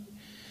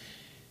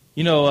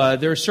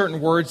There are certain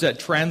words that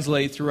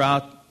translate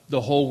throughout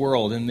the whole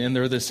world, and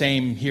they're the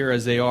same here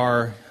as they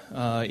are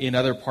in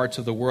other parts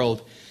of the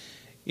world.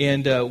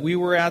 And we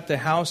were at the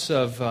house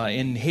of,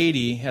 in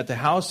Haiti, at the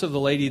house of the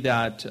lady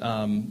that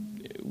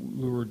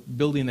we were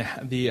building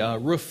the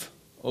roof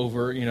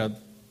over,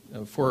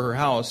 for her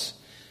house.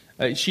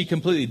 She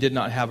completely did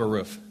not have a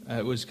roof.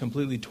 It was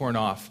completely torn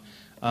off.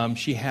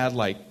 She had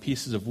like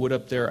pieces of wood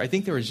up there. I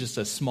think there was just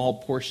a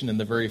small portion in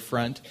the very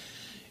front,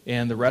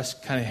 and the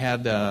rest kind of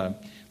had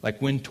like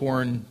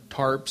wind-torn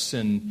tarps,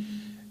 and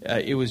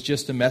it was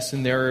just a mess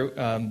in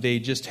there. They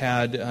just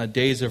had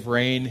days of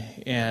rain,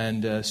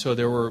 and so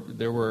there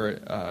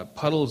were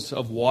puddles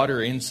of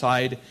water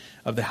inside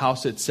of the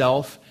house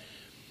itself,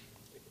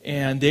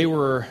 and they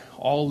were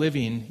all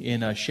living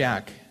in a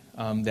shack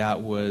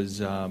that was,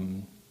 I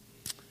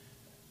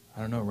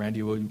don't know,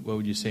 Randy, what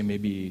would you say,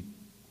 maybe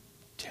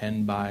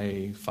 10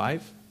 by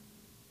 5?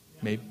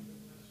 Maybe.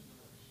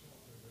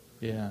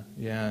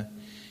 Yeah.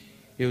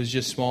 It was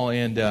just small,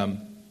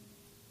 and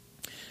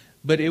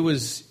but it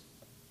was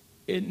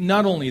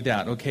not only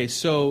that. Okay,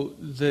 so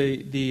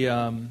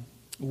the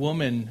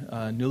woman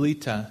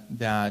Nulita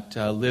that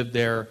lived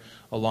there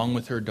along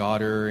with her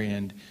daughter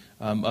and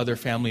other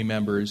family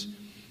members,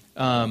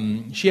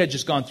 she had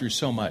just gone through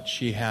so much.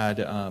 She had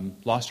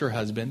lost her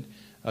husband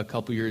a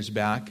couple years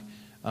back.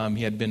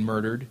 He had been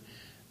murdered.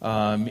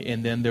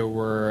 And then there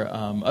were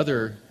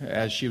other,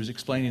 as she was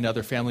explaining,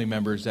 other family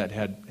members that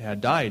had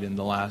died in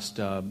the last,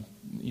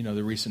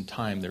 the recent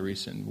time,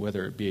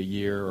 whether it be a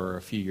year or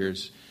a few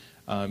years.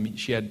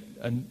 She had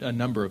a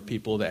number of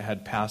people that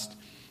had passed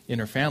in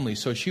her family.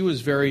 So she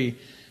was very,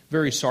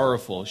 very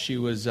sorrowful. She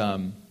was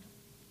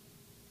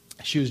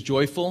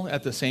joyful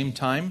at the same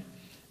time,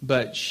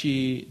 but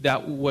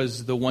that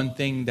was the one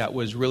thing that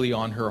was really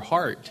on her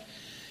heart.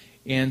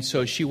 And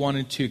so she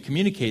wanted to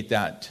communicate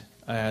that.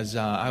 As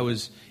I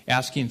was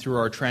asking through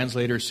our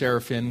translator,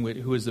 Seraphin,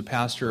 who is the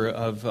pastor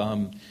of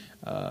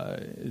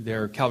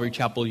their Calvary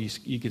Chapel,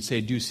 you could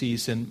say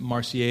Ducis and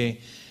Marseille,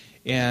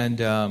 and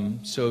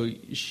so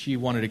she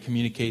wanted to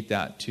communicate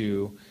that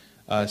to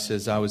us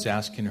as I was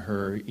asking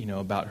her,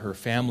 about her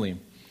family.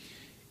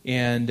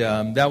 And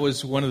that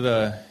was one of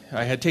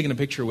I had taken a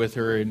picture with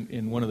her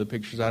in one of the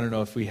pictures. I don't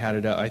know if we had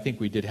it up. I think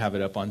we did have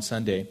it up on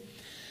Sunday.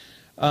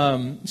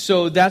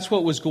 So that's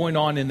what was going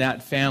on in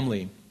that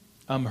family.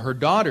 Her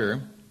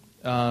daughter,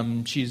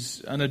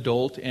 she's an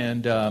adult,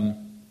 and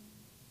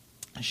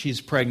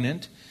she's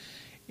pregnant.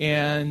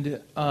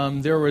 And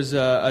there was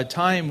a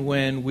time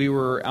when we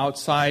were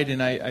outside,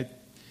 and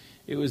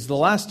it was the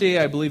last day,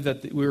 I believe,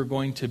 that we were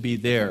going to be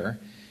there.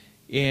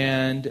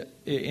 And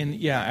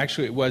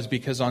actually it was,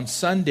 because on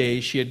Sunday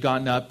she had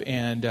gotten up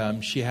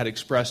and she had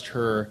expressed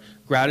her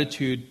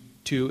gratitude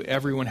to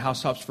everyone,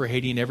 House Hops for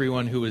Haiti, and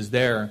everyone who was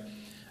there.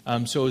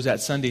 So it was at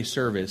Sunday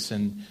service,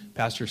 and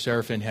Pastor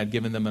Seraphin had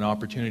given them an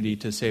opportunity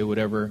to say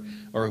whatever,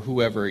 or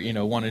whoever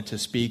wanted to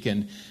speak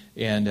and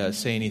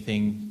say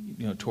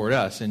anything toward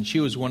us. And she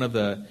was one of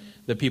the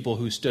people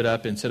who stood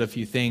up and said a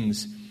few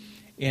things,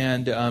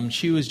 and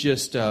she was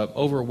just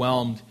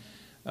overwhelmed.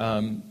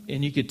 And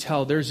you could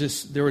tell there was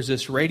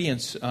this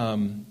radiance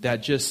that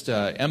just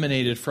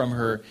emanated from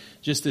her,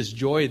 just this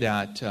joy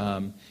that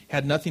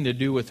had nothing to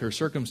do with her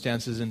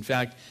circumstances. In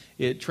fact,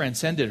 it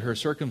transcended her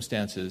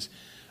circumstances.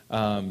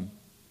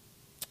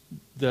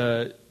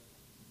 The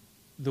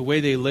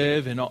way they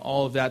live and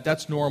all of that,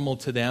 that's normal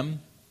to them.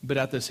 But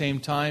at the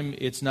same time,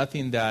 it's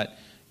nothing that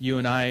you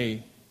and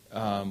I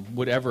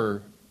would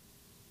ever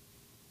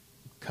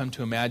come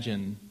to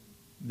imagine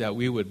that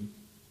we would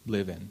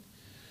live in.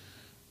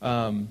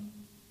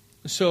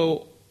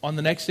 So on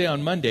the next day,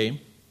 on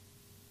Monday,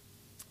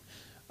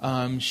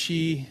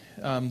 the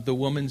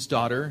woman's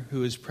daughter,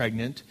 who is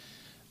pregnant,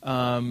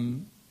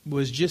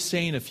 was just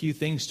saying a few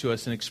things to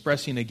us and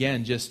expressing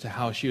again just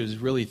how she was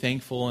really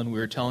thankful. And we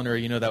were telling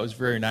her, that was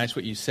very nice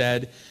what you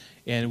said.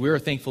 And we were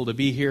thankful to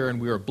be here,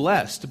 and we were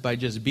blessed by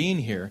just being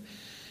here.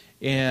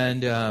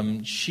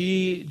 And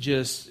she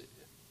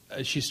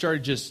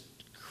started just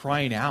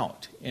crying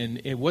out.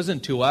 And it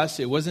wasn't to us.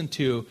 It wasn't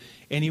to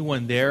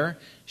anyone there.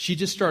 She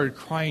just started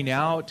crying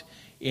out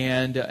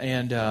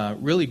and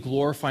really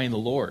glorifying the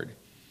Lord.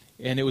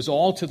 And it was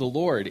all to the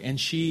Lord. And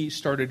she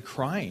started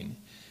crying.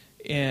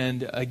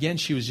 And again,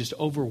 she was just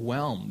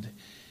overwhelmed.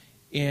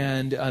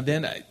 And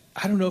then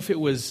I don't know if it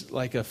was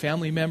like a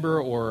family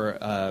member or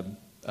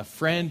a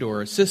friend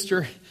or a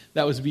sister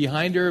that was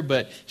behind her,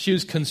 but she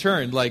was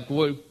concerned, like,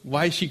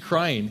 why is she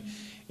crying?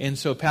 And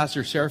so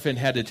Pastor Seraphin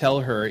had to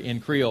tell her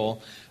in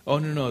Creole, oh,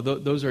 no,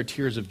 those are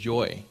tears of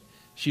joy.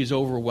 She's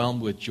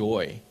overwhelmed with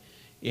joy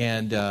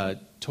and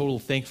total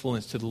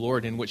thankfulness to the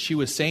Lord. And what she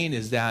was saying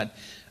is that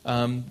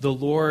the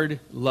Lord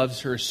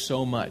loves her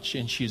so much,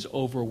 and she's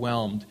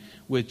overwhelmed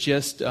with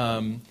just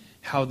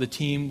how the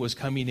team was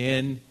coming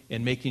in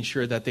and making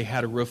sure that they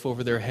had a roof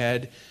over their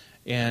head.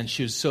 And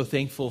she was so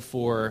thankful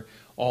for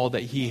all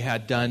that he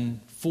had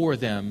done for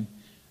them,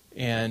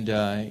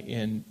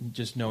 and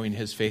just knowing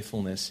his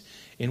faithfulness.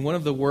 And one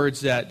of the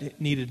words that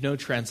needed no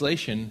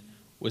translation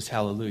was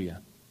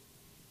hallelujah.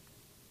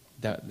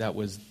 that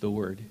was the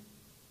word.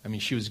 I mean,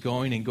 she was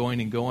going and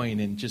going and going,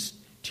 and just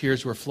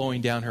tears were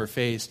flowing down her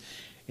face,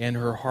 and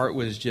her heart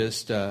was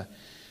just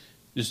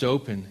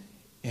open,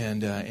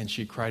 and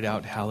she cried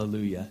out,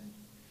 "Hallelujah!"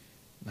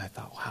 And I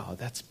thought, wow,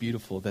 that's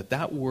beautiful.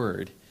 That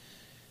word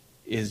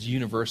is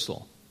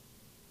universal,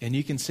 and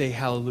you can say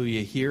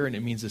 "Hallelujah" here, and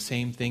it means the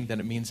same thing that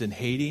it means in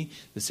Haiti,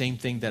 the same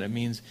thing that it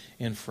means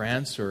in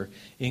France or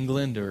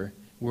England or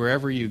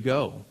wherever you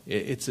go.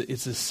 It's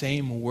the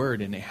same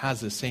word, and it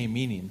has the same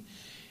meaning.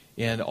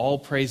 And all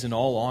praise and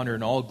all honor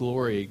and all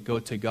glory go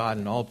to God,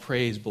 and all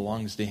praise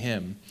belongs to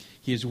Him.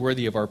 He is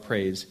worthy of our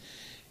praise.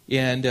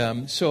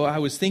 And so I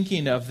was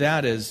thinking of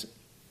that as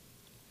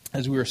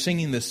we were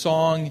singing this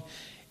song,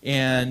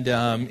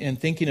 and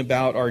thinking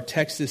about our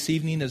text this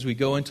evening as we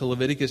go into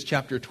Leviticus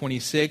chapter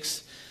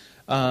 26,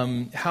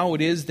 how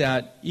it is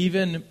that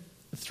even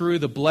through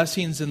the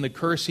blessings and the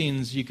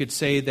cursings, you could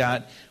say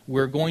that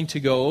we're going to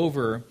go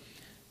over,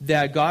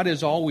 that God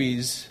is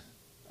always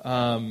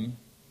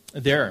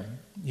there.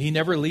 He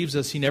never leaves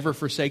us. He never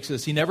forsakes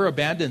us. He never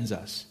abandons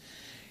us.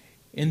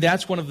 And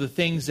that's one of the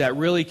things that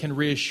really can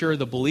reassure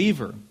the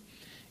believer.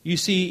 You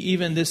see,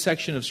 even this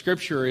section of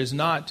Scripture is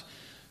not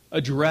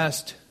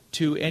addressed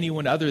to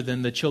anyone other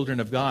than the children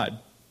of God.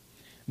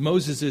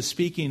 Moses is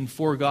speaking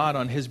for God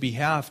on his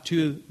behalf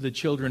to the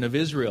children of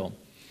Israel.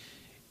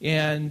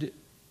 And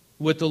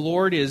what the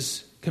Lord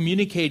is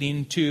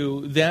communicating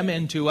to them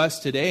and to us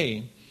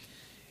today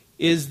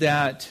is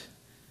that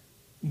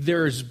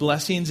there's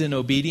blessings in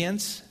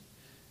obedience,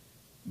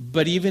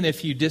 but even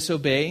if you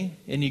disobey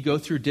and you go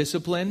through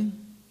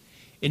discipline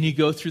and you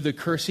go through the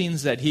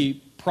cursings that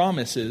He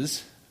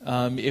promises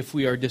if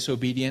we are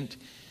disobedient,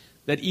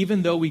 that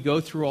even though we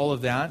go through all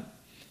of that,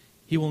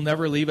 He will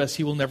never leave us,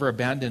 He will never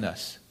abandon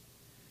us.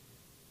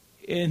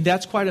 And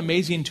that's quite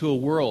amazing to a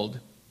world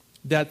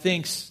that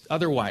thinks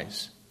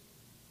otherwise,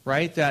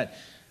 right? That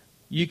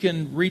you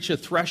can reach a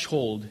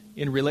threshold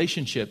in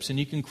relationships and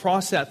you can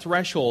cross that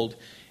threshold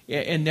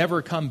and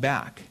never come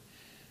back.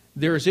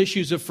 There's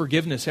issues of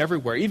forgiveness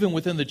everywhere, even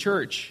within the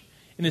church.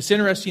 And it's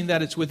interesting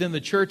that it's within the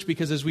church,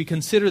 because as we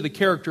consider the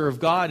character of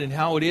God and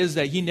how it is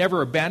that He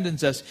never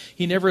abandons us,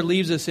 He never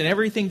leaves us, and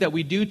everything that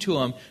we do to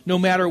Him, no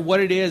matter what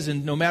it is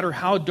and no matter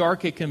how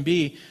dark it can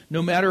be,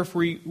 no matter if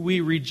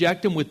we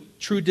reject Him with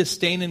true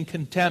disdain and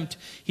contempt,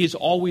 He's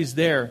always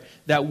there.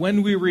 That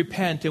when we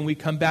repent and we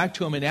come back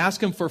to Him and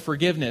ask Him for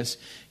forgiveness,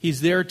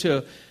 He's there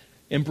to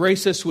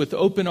embrace us with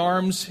open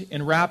arms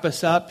and wrap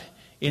us up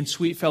in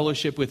sweet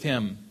fellowship with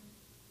Him.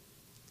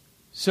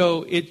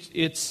 So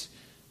it's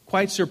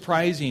quite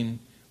surprising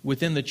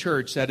within the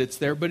church that it's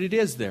there, but it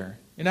is there.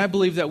 And I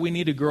believe that we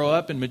need to grow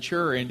up and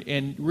mature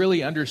and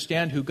really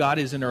understand who God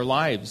is in our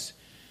lives.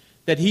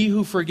 That He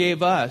who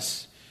forgave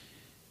us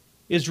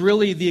is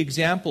really the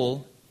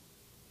example,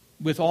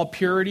 with all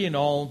purity and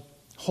all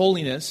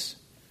holiness,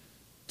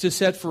 to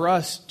set for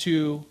us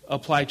to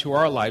apply to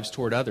our lives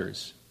toward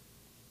others.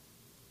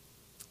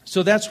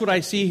 So that's what I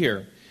see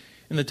here.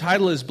 And the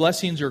title is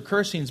Blessings or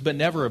Cursings, but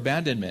Never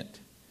Abandonment.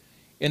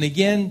 And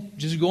again,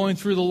 just going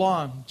through the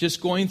law,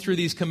 just going through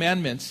these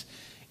commandments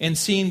and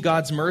seeing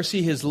God's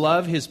mercy, His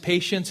love, His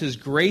patience, His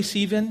grace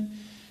even,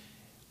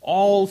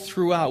 all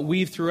throughout,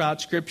 weaved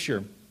throughout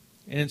Scripture.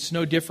 And it's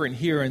no different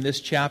here in this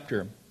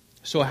chapter.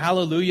 So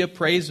hallelujah,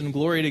 praise and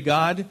glory to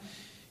God.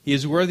 He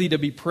is worthy to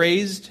be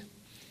praised.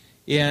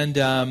 And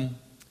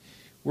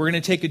we're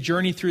going to take a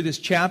journey through this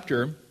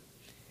chapter.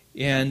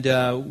 And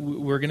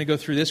we're going to go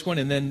through this one.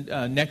 And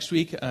then next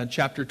week,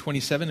 chapter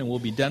 27, and we'll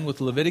be done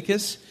with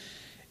Leviticus.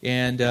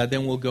 And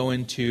then we'll go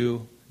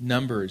into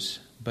Numbers.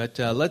 But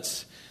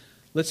let's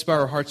bow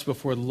our hearts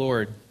before the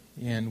Lord,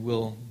 and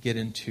we'll get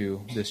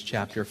into this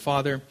chapter.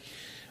 Father,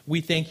 we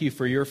thank You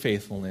for Your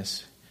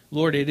faithfulness.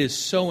 Lord, it is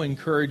so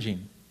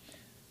encouraging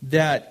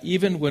that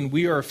even when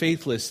we are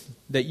faithless,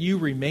 that You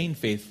remain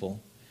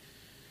faithful.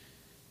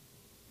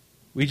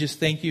 We just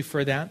thank You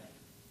for that.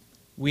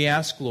 We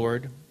ask,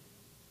 Lord,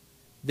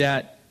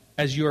 that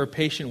as You are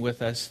patient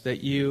with us,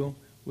 that You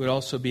would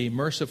also be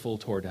merciful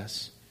toward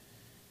us.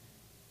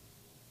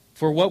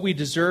 For what we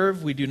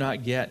deserve, we do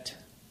not get.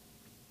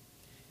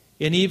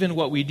 And even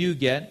what we do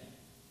get,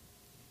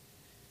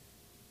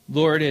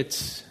 Lord,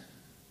 it's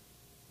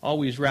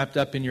always wrapped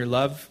up in Your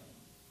love.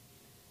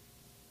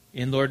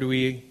 And Lord,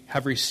 we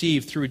have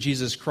received through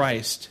Jesus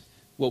Christ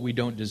what we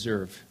don't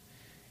deserve.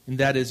 And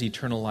that is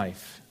eternal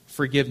life,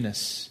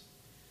 forgiveness.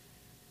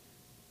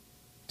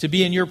 To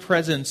be in Your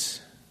presence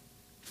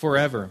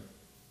forever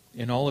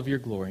in all of Your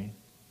glory.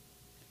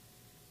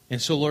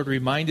 And so, Lord,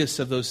 remind us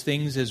of those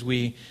things as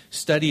we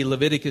study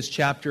Leviticus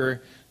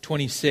chapter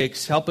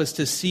 26. Help us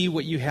to see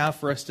what You have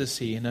for us to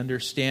see and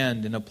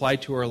understand and apply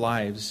to our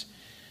lives.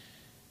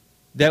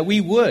 That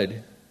we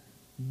would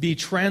be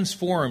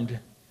transformed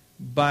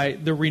by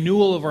the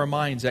renewal of our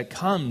minds that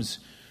comes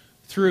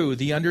through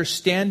the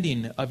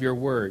understanding of Your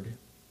word.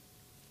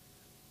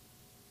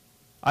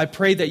 I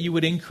pray that You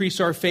would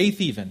increase our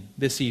faith even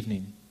this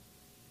evening,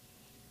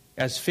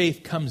 as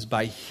faith comes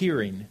by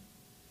hearing,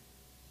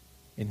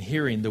 and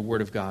hearing the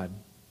Word of God.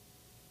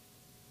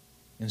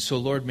 And so,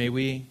 Lord, may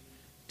we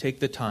take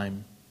the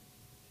time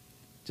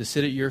to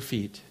sit at your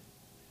feet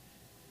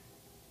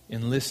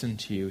and listen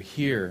to you,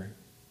 hear,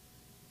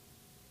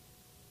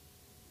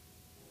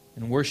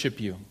 and worship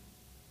you,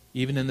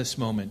 even in this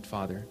moment,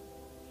 Father.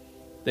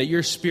 That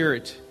your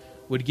Spirit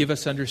would give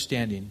us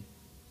understanding.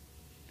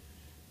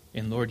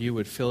 And Lord, you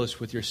would fill us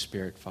with your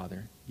Spirit,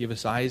 Father. Give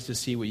us eyes to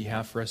see what you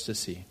have for us to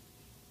see.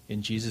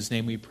 In Jesus'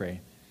 name we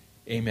pray.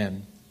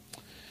 Amen.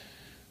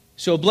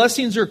 So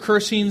blessings are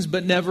cursings,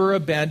 but never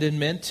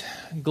abandonment.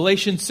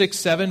 Galatians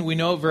 6:7, we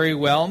know it very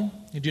well.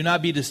 Do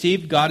not be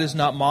deceived, God is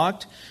not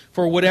mocked.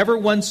 For whatever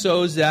one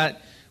sows,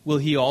 that will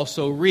he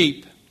also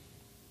reap.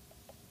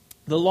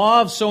 The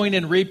law of sowing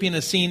and reaping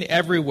is seen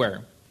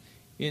everywhere.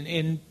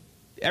 In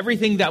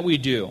everything that we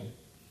do.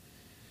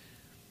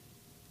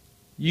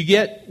 You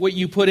get what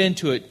you put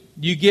into it.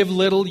 You give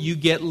little, you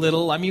get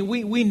little. I mean,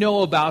 we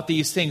know about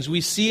these things.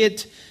 We see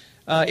it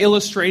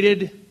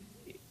illustrated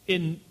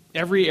in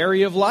every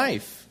area of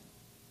life.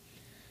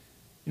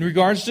 In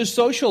regards to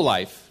social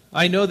life,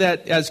 I know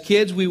that as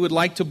kids we would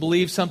like to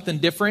believe something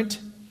different.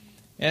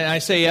 And I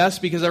say yes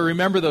because I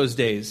remember those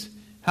days.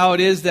 How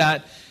it is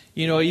that,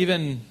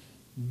 even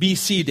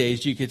BC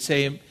days, you could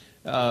say,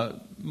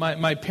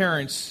 my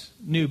parents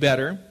knew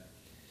better.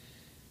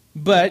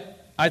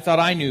 But I thought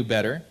I knew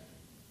better.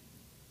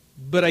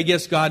 But I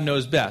guess God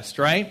knows best,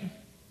 right?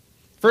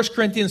 1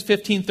 Corinthians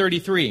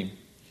 15:33.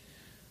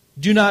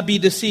 Do not be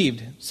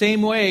deceived.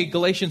 Same way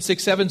Galatians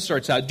 6:7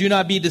 starts out. Do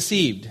not be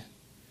deceived.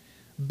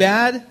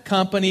 Bad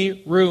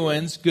company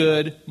ruins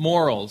good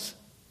morals.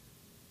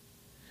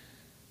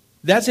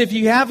 That's if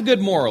you have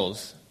good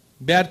morals.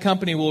 Bad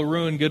company will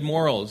ruin good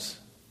morals.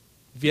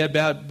 If you have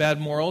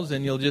bad morals,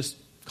 then you'll just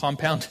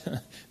compound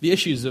the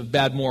issues of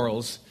bad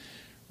morals.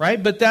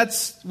 Right? But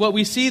that's what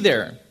we see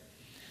there.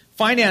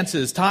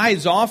 Finances,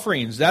 tithes,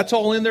 offerings, that's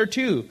all in there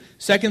too.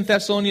 2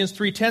 Thessalonians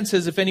 3:10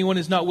 says, if anyone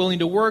is not willing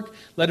to work,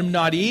 let him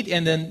not eat.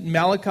 And then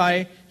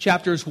Malachi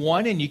chapters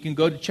 1, and you can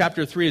go to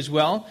chapter 3 as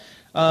well.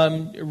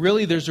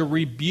 Really, there's a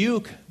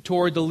rebuke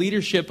toward the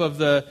leadership of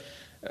the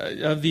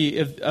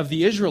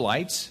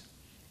Israelites.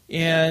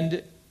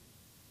 And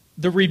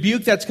the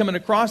rebuke that's coming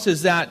across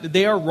is that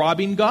they are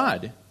robbing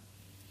God.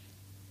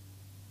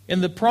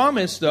 And the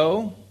promise,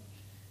 though,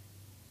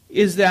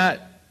 is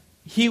that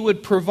he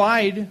would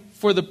provide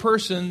for the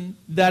person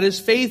that is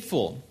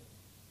faithful.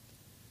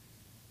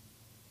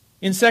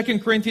 In 2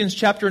 Corinthians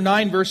chapter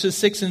 9, verses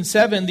 6 and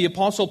 7, the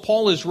Apostle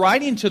Paul is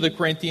writing to the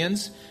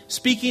Corinthians,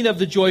 speaking of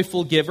the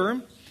joyful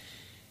giver,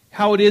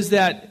 how it is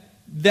that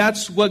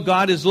that's what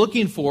God is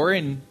looking for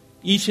in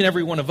each and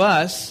every one of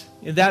us,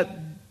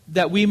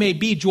 that we may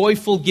be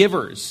joyful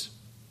givers.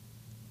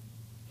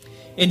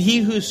 And he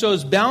who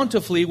sows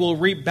bountifully will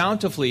reap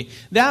bountifully.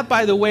 That,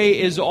 by the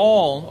way,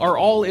 are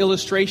all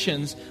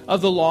illustrations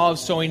of the law of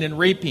sowing and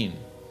reaping.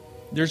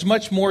 There's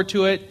much more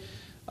to it,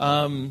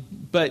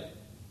 but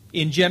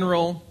in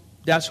general,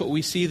 that's what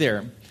we see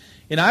there.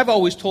 And I've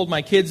always told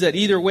my kids that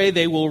either way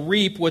they will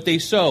reap what they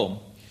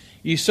sow.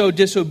 You sow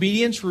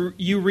disobedience,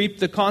 you reap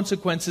the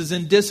consequences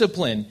in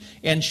discipline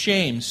and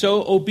shame.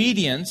 Sow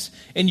obedience,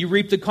 and you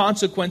reap the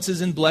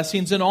consequences in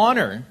blessings and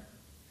honor.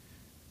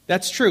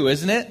 That's true,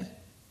 isn't it?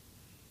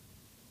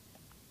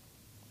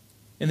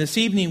 And this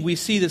evening we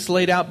see this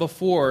laid out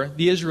before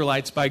the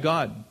Israelites by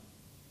God.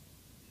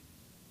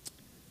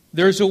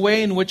 There's a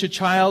way in which a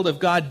child of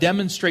God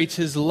demonstrates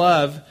his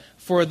love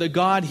for the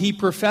God he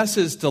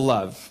professes to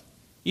love.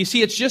 You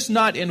see, it's just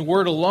not in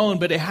word alone,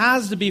 but it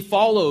has to be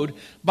followed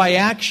by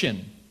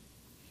action.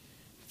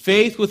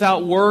 Faith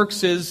without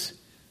works is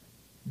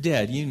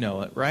dead. You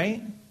know it,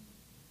 right?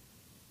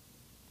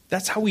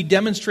 That's how we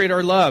demonstrate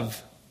our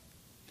love.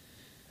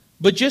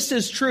 But just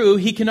as true,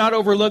 he cannot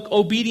overlook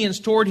obedience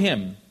toward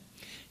him.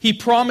 He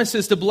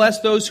promises to bless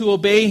those who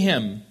obey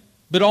him,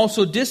 but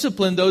also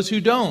discipline those who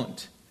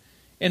don't.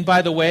 And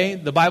by the way,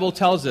 the Bible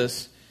tells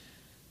us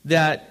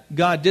that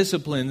God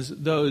disciplines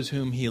those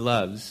whom he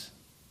loves.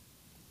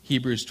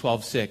 Hebrews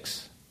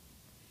 12:6.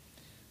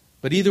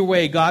 But either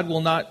way, God will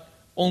not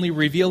only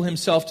reveal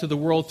himself to the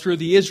world through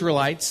the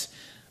Israelites,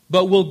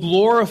 but will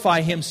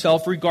glorify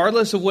himself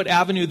regardless of what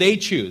avenue they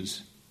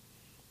choose.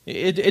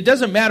 It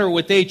doesn't matter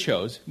what they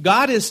chose.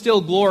 God is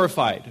still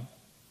glorified.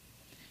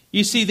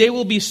 You see, they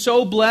will be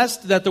so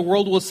blessed that the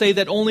world will say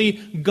that only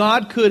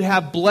God could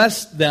have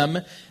blessed them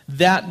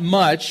that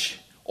much,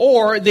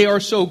 or they are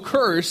so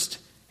cursed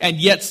and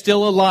yet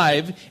still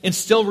alive and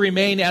still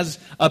remain as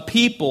a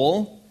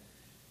people,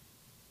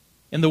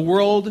 and the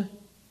world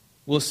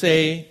will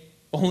say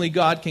only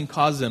God can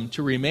cause them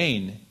to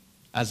remain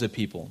as a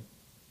people.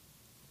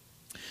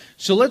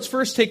 So let's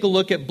first take a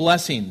look at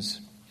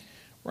blessings.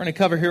 We're going to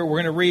cover here,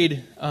 we're going to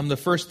read the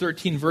first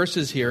 13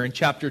 verses here in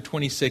chapter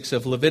 26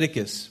 of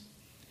Leviticus.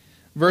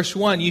 Verse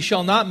 1, you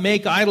shall not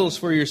make idols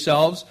for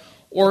yourselves,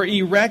 or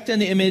erect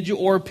an image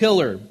or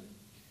pillar.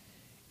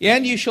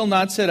 And you shall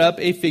not set up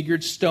a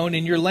figured stone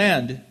in your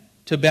land,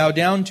 to bow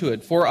down to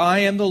it. For I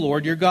am the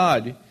Lord your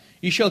God.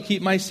 You shall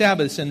keep my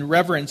Sabbaths and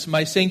reverence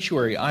my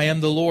sanctuary. I am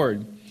the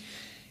Lord.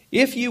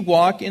 If you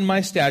walk in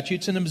my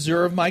statutes and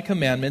observe my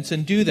commandments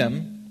and do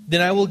them, Then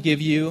I will give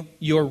you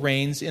your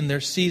rains in their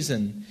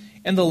season,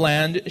 and the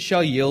land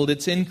shall yield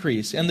its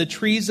increase, and the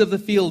trees of the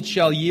field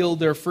shall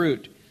yield their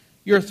fruit.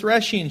 Your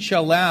threshing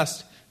shall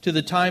last to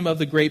the time of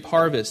the grape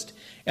harvest,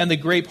 and the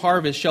grape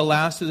harvest shall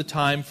last to the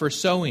time for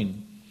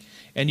sowing.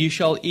 And you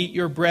shall eat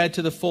your bread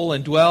to the full,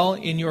 and dwell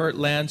in your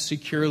land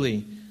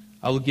securely.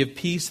 I will give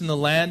peace in the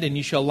land, and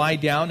you shall lie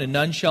down, and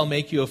none shall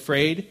make you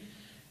afraid.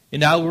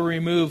 And I will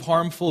remove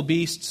harmful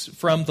beasts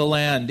from the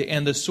land,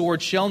 and the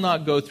sword shall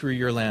not go through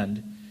your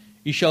land.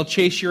 You shall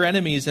chase your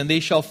enemies, and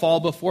they shall fall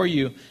before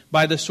you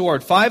by the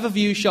sword. 5 of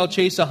you shall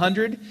chase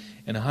 100,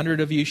 and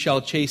 100 of you shall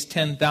chase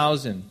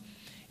 10,000.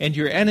 And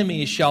your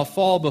enemies shall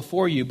fall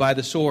before you by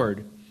the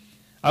sword.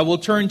 I will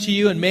turn to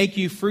you and make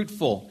you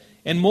fruitful,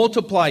 and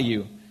multiply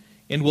you,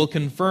 and will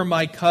confirm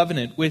my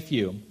covenant with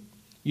you.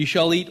 You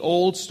shall eat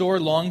old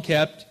store long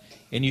kept,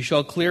 and you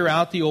shall clear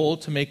out the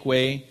old to make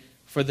way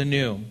for the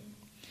new.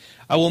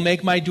 I will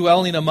make my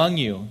dwelling among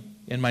you,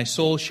 and my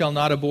soul shall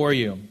not abhor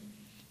you.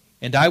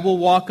 And I will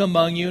walk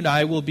among you, and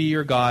I will be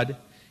your God,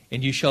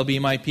 and you shall be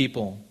my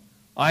people.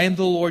 I am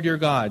the Lord your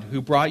God,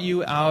 who brought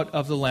you out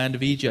of the land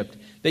of Egypt,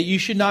 that you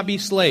should not be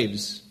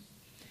slaves.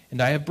 And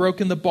I have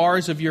broken the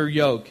bars of your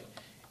yoke,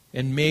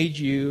 and made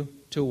you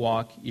to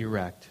walk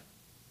erect.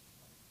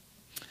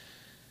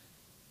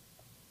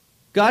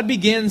 God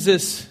begins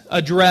this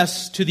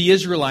address to the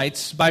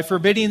Israelites by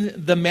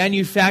forbidding the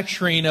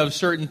manufacturing of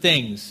certain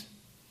things.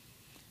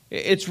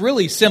 It's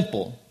really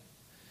simple,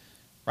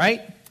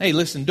 right? Hey,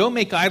 listen, don't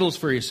make idols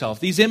for yourself.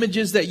 These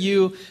images that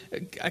you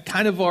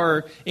kind of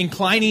are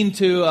inclining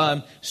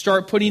to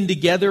start putting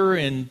together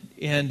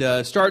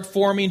and start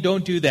forming,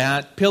 don't do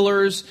that.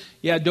 Pillars,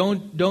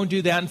 don't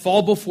do that and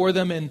fall before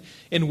them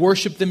and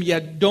worship them.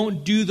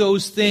 Don't do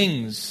those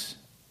things.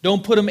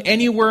 Don't put them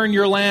anywhere in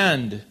your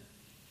land.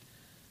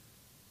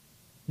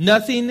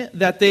 Nothing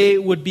that they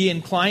would be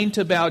inclined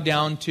to bow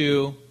down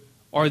to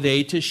are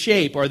they to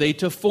shape, are they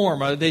to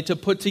form, are they to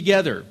put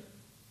together.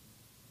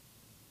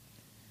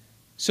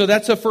 So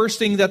that's the first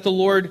thing that the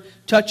Lord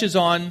touches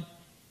on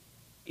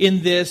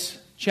in this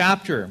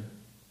chapter.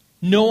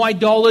 No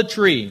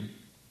idolatry.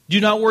 Do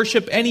not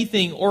worship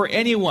anything or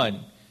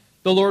anyone.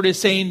 The Lord is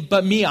saying,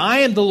 but me, I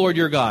am the Lord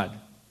your God.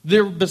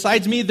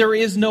 Besides me, there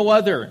is no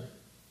other.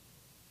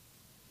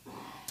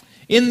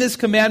 In this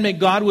commandment,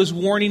 God was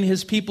warning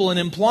his people and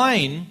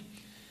implying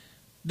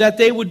that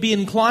they would be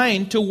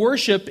inclined to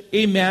worship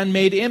a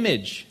man-made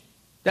image.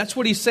 That's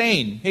what he's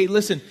saying. Hey,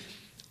 listen,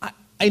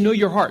 I know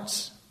your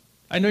hearts.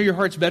 I know your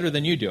heart's better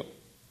than you do.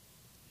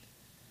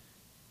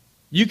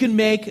 You can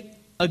make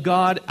a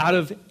god out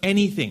of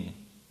anything.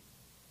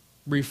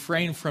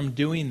 Refrain from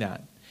doing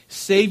that.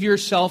 Save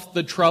yourself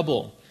the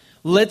trouble.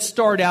 Let's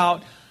start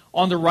out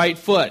on the right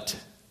foot.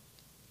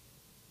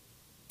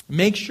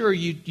 Make sure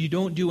you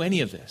don't do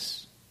any of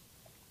this.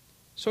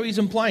 So he's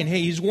implying,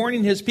 hey, he's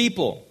warning his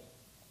people.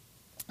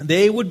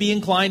 They would be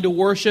inclined to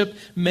worship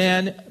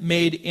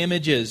man-made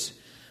images.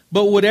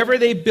 But whatever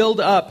they build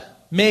up,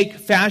 make,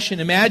 fashion,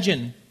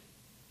 imagine,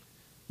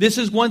 this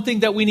is one thing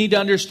that we need to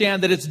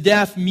understand, that it's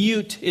deaf,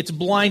 mute, it's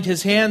blind.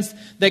 His hands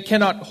that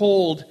cannot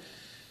hold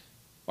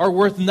are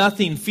worth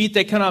nothing. Feet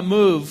that cannot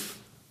move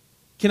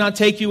cannot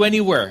take you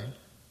anywhere.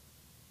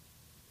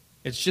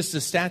 It's just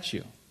a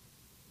statue.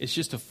 It's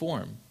just a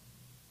form.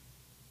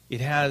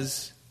 It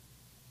has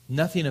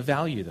nothing of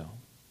value, though.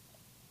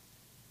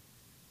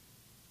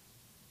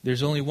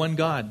 There's only one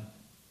God,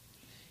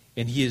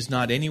 and He is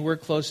not anywhere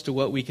close to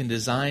what we can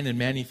design and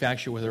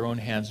manufacture with our own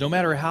hands, no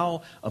matter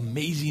how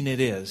amazing it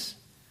is.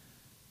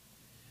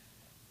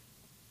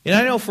 And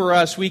I know for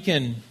us, we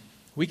can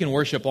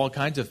worship all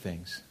kinds of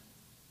things.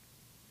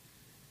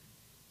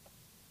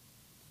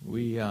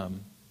 We have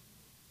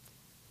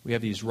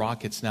these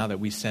rockets now that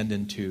we send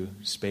into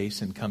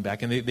space and come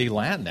back, and they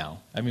land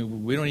now. I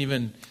mean, we don't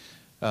even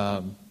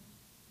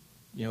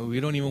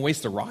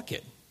waste the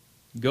rocket.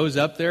 It goes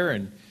up there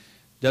and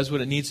does what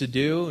it needs to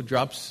do,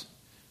 drops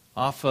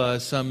off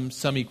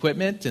some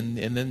equipment, and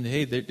then,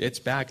 hey, it's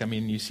back. I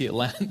mean, you see it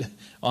land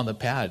on the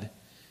pad.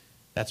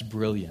 That's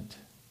brilliant.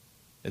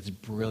 That's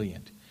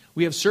brilliant.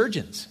 We have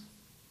surgeons,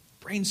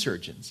 brain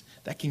surgeons,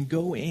 that can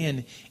go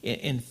in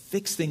and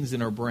fix things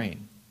in our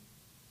brain.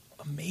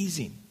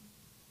 Amazing.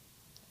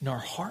 In our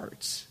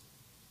hearts.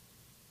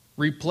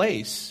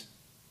 Replace.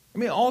 I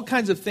mean, all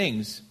kinds of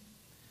things.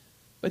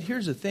 But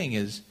here's the thing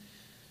is,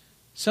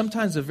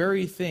 sometimes the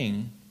very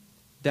thing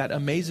that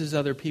amazes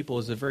other people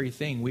is the very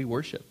thing we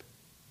worship.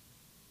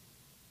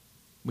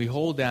 We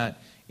hold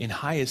that in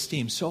high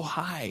esteem, so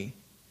high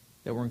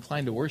that we're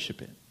inclined to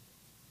worship it.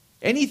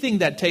 Anything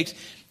that takes,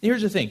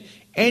 here's the thing,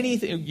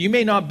 anything, you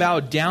may not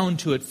bow down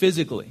to it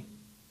physically,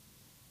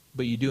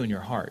 but you do in your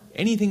heart.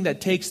 Anything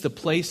that takes the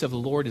place of the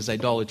Lord is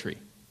idolatry.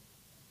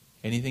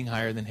 Anything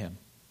higher than Him.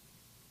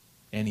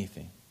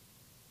 Anything.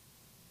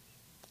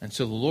 And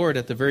so the Lord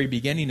at the very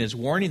beginning is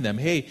warning them,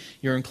 hey,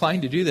 you're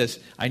inclined to do this.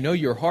 I know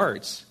your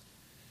hearts.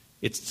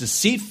 It's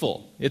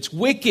deceitful. It's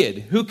wicked.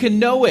 Who can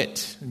know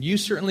it? You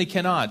certainly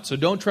cannot. So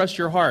don't trust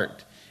your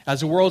heart. As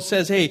the world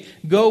says, hey,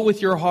 go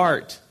with your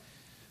heart.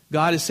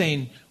 God is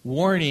saying,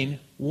 warning,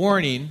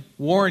 warning,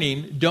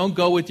 warning, don't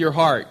go with your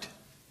heart.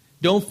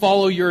 Don't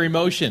follow your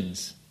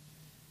emotions.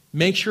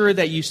 Make sure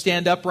that you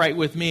stand upright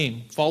with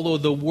me. Follow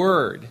the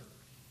word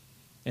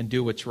and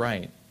do what's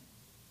right.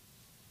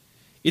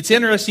 It's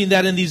interesting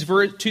that in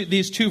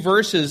these two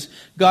verses,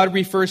 God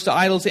refers to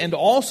idols and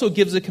also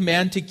gives a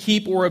command to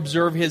keep or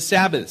observe his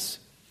Sabbaths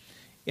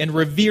and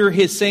revere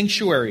his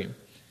sanctuary,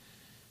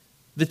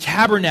 the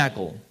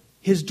tabernacle,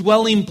 his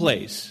dwelling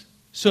place.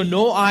 So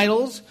no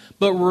idols,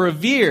 but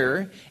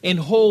revere and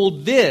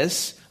hold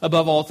this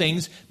above all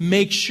things.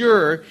 Make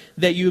sure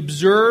that you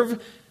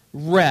observe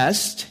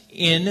rest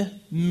in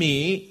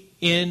me,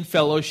 in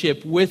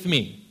fellowship with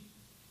me.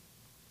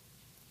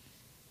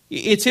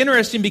 It's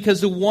interesting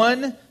because the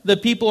one the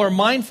people are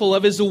mindful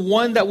of is the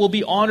one that will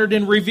be honored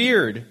and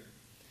revered.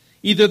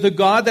 Either the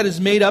God that is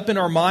made up in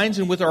our minds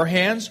and with our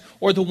hands,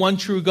 or the one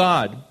true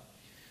God,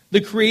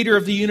 the creator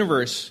of the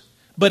universe.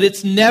 But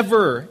it's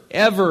never,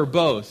 ever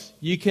both.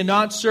 You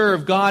cannot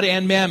serve God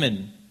and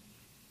mammon.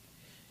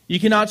 You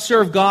cannot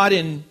serve God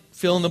and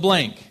fill in the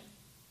blank.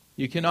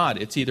 You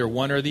cannot. It's either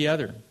one or the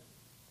other.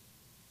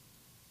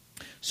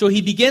 So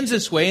he begins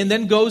this way and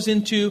then goes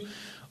into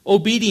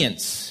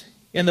obedience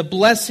and the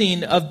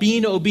blessing of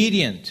being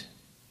obedient.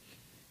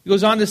 He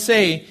goes on to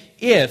say,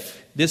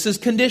 if, this is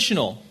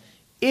conditional,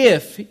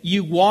 if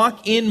you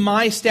walk in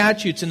my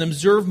statutes and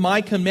observe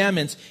my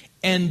commandments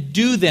and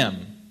do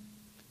them,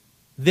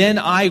 then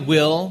I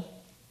will,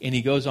 and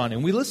he goes on,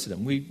 and we listed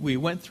them. We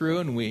went through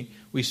and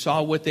we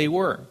saw what they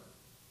were.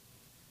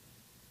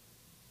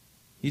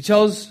 He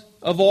tells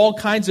of all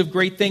kinds of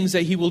great things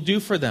that he will do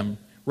for them.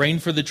 Rain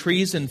for the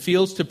trees and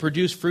fields to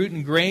produce fruit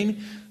and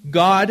grain.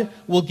 God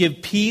will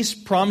give peace,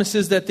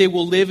 promises that they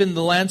will live in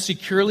the land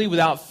securely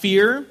without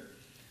fear.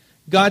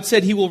 God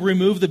said he will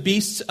remove the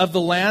beasts of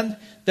the land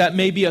that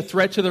may be a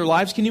threat to their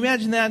lives. Can you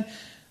imagine that?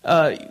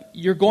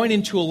 You're going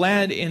into a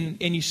land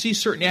and you see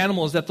certain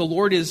animals that the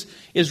Lord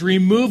is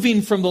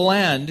removing from the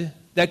land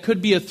that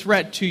could be a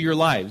threat to your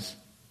lives.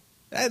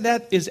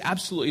 That is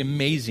absolutely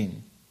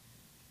amazing.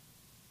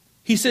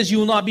 He says you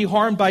will not be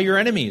harmed by your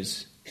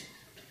enemies.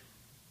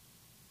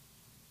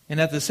 And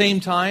at the same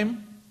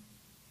time,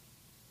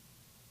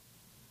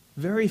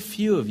 very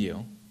few of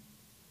you,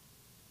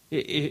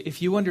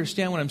 if you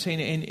understand what I'm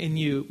saying and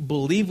you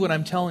believe what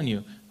I'm telling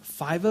you,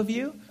 5 of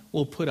you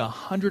will put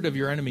 100 of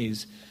your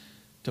enemies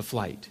to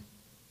flight.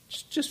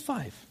 Just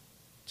 5.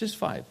 Just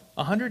 5.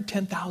 100,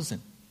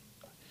 10,000.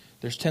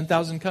 There's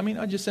 10,000 coming,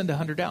 I'll just send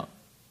 100 out.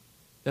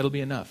 That'll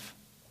be enough.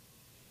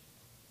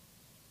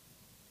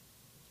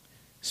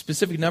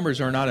 Specific numbers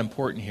are not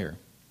important here.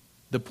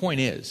 The point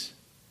is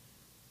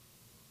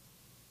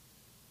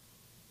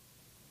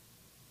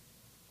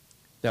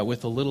that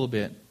with a little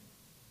bit,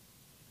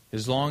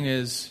 as long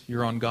as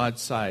you're on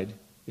God's side,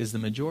 is the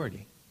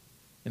majority.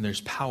 And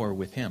there's power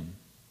with him.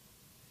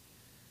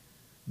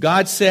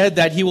 God said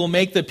that he will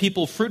make the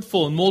people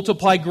fruitful and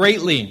multiply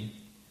greatly.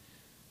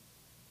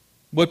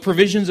 What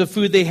provisions of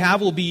food they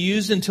have will be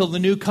used until the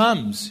new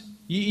comes.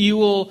 You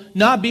will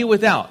not be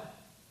without.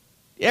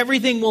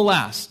 Everything will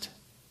last.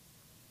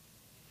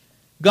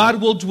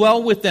 God will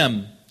dwell with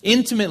them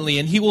intimately,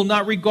 and he will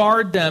not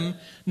regard them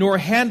nor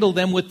handle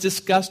them with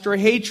disgust or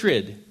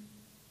hatred.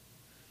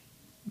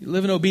 You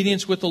live in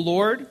obedience with the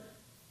Lord,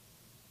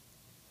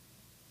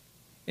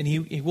 and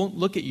he won't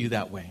look at you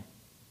that way.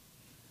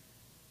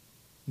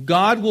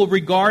 God will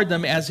regard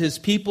them as his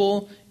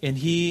people, and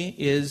he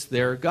is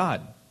their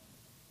God.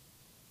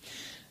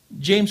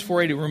 James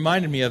 4:8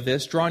 reminded me of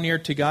this. Draw near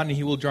to God, and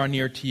he will draw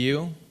near to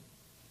you.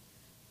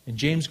 And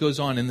James goes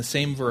on in the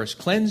same verse.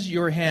 Cleanse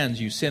your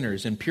hands, you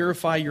sinners, and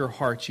purify your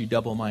hearts, you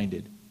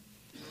double-minded.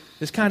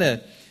 This kind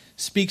of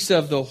speaks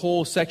of the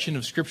whole section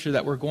of Scripture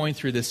that we're going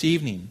through this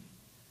evening.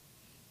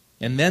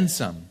 And then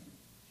some.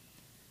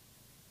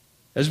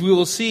 As we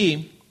will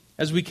see,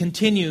 as we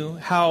continue,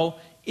 how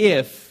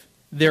if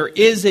there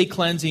is a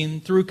cleansing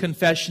through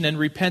confession and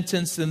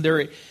repentance, then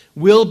there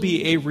will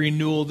be a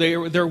renewal,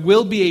 there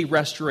will be a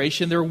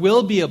restoration, there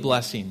will be a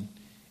blessing.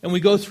 And we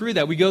go through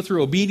that. We go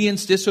through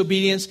obedience,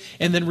 disobedience,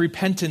 and then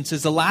repentance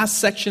is the last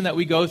section that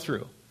we go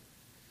through.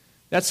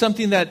 That's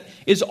something that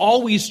is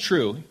always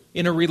true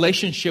in a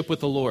relationship with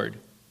the Lord.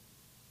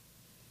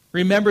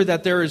 Remember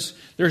that there's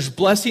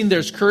blessing,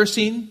 there's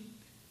cursing,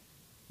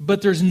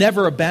 but there's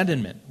never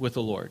abandonment with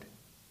the Lord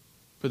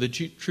for the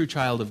true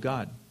child of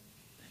God.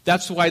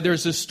 That's why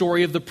there's this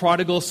story of the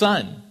prodigal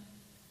son.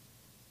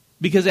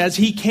 Because as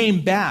he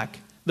came back,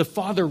 the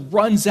father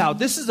runs out.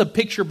 This is a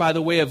picture, by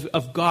the way,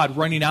 of God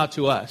running out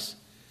to us.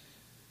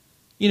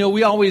 You know,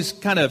 we always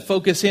kind of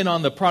focus in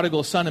on the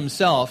prodigal son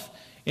himself,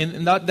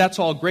 and that's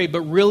all great.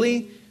 But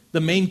really, the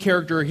main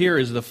character here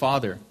is the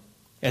father.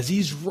 As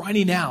he's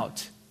running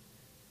out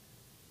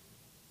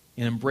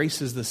and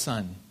embraces the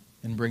son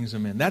and brings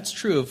him in. That's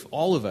true of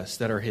all of us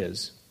that are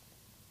his.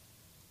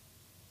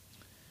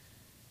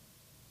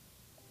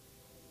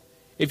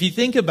 If you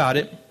think about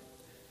it,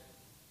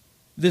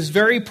 this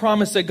very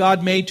promise that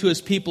God made to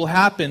his people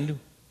happened.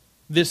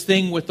 This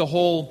thing with the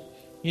whole,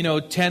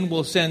 10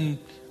 will send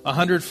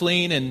 100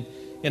 fleeing and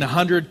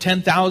 100,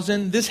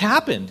 10,000. This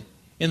happened.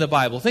 in the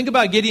Bible. Think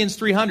about Gideon's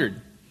 300.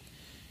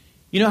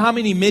 You know how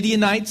many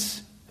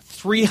Midianites?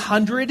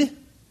 300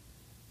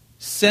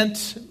 sent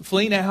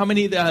fleeing. How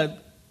many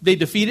they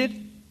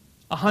defeated?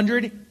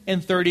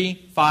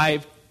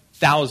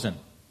 135,000.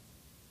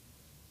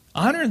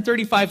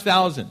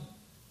 135,000.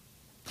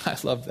 I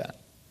love that.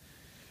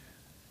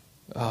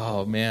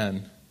 Oh,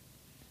 man.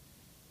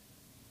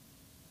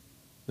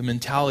 The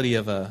mentality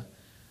of a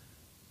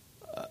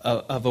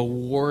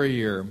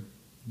warrior,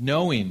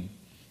 knowing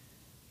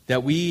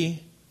that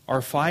we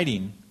are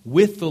fighting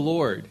with the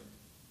Lord.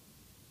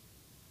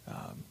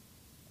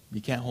 You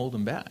can't hold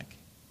him back.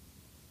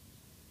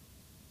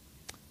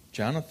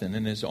 Jonathan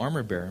and his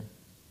armor bearer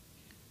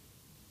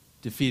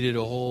defeated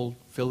a whole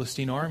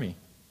Philistine army.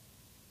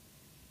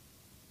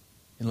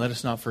 And let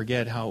us not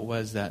forget how it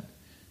was that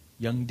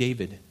young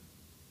David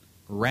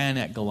ran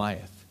at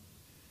Goliath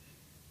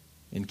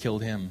and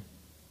killed him.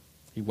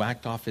 He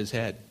whacked off his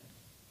head,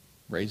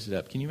 raised it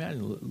up. Can you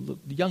imagine?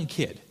 The young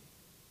kid.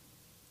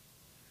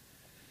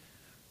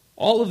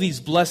 All of these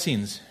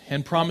blessings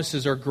and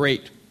promises are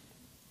great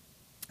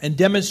and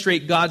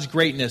demonstrate God's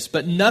greatness,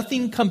 but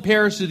nothing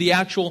compares to the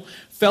actual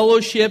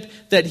fellowship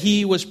that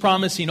he was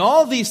promising.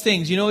 All of these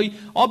things,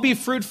 I'll be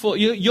fruitful.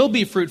 You'll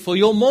be fruitful.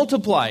 You'll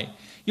multiply.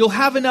 You'll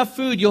have enough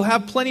food. You'll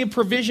have plenty of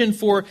provision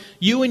for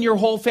you and your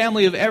whole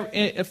family,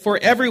 for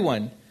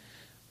everyone.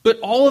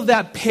 But all of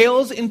that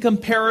pales in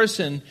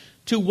comparison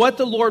to what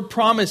the Lord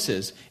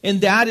promises,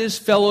 and that is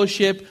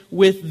fellowship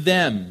with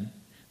them.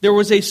 There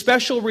was a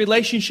special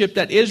relationship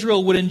that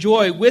Israel would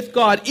enjoy with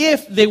God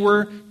if they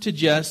were to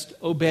just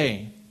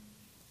obey.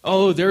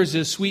 Oh, there's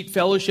a sweet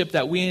fellowship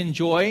that we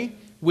enjoy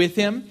with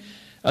him,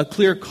 a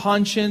clear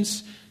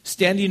conscience,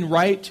 standing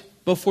right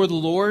before the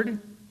Lord.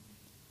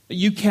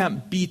 You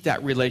can't beat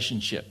that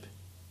relationship.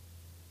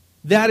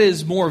 That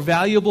is more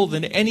valuable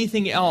than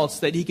anything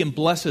else that he can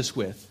bless us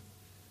with.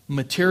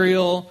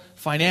 Material,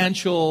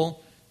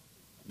 financial,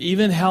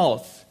 even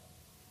health.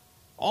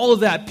 All of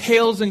that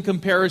pales in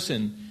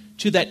comparison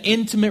to that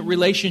intimate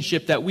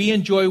relationship that we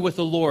enjoy with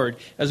the Lord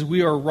as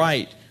we are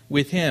right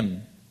with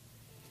him.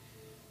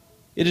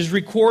 It is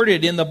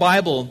recorded in the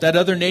Bible that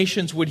other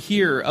nations would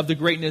hear of the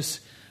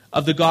greatness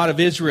of the God of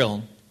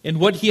Israel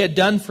and what he had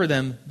done for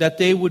them, that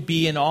they would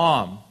be in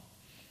awe.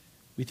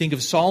 We think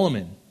of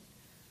Solomon,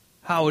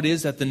 how it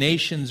is that the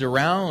nations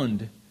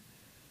around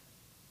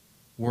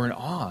were in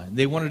awe.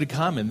 They wanted to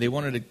come and they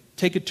wanted to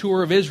take a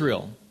tour of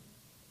Israel.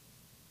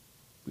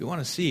 We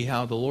want to see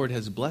how the Lord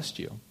has blessed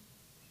you.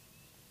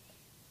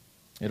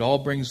 It all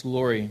brings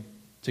glory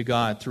to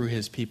God through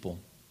his people.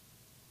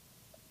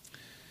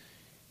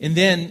 And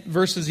then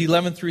verses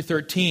 11 through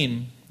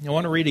 13, I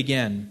want to read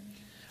again.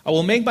 I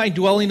will make my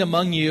dwelling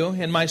among you,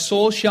 and my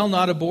soul shall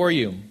not abhor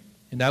you.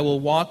 And I will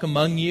walk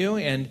among you,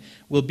 and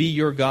will be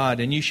your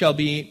God, and you shall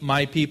be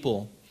my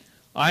people.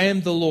 I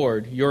am the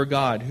Lord, your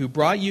God, who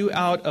brought you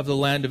out of the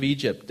land of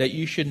Egypt, that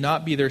you should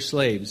not be their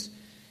slaves.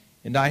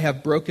 And I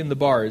have broken the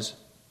bars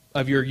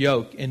of your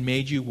yoke, and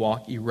made you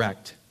walk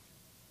erect.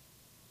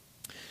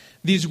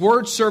 These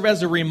words serve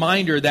as a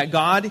reminder that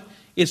God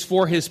is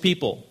for his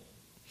people.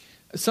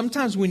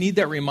 Sometimes we need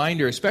that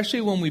reminder,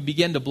 especially when we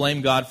begin to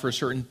blame God for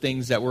certain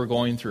things that we're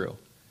going through.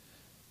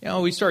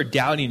 We start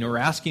doubting or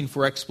asking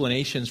for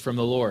explanations from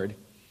the Lord,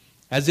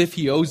 as if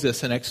he owes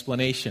us an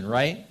explanation,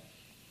 right?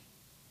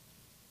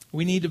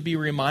 We need to be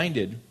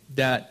reminded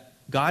that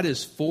God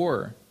is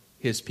for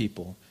his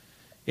people,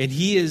 and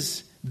he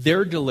is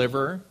their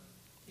deliverer.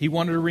 He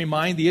wanted to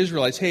remind the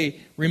Israelites,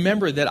 hey,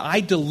 remember that I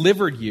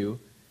delivered you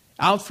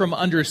out from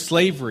under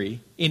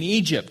slavery in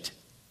Egypt.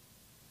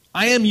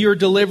 I am your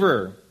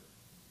deliverer.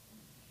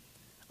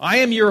 I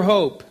am your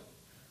hope.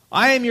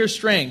 I am your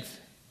strength.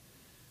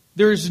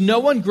 There is no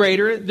one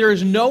greater. There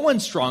is no one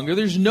stronger.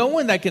 There's no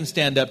one that can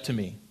stand up to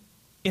me.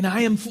 And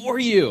I am for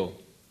you.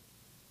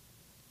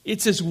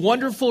 It's this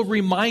wonderful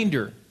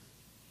reminder.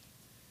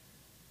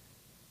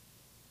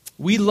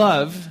 We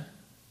love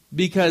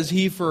because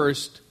he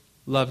first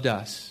loved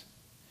us.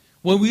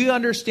 When we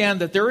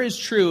understand that there is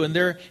true and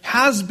there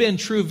has been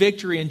true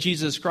victory in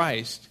Jesus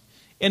Christ,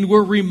 and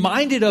we're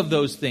reminded of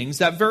those things,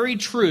 that very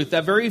truth,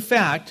 that very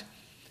fact,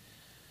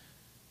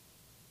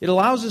 it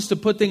allows us to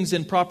put things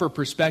in proper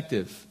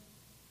perspective.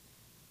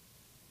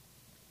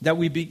 That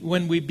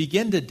when we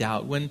begin to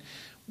doubt, when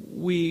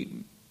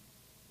we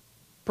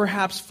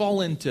perhaps fall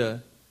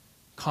into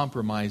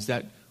compromise,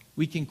 that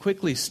we can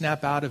quickly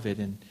snap out of it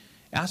and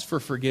ask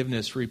for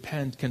forgiveness,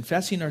 repent,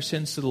 confessing our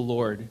sins to the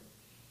Lord,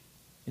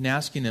 and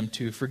asking him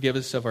to forgive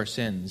us of our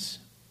sins.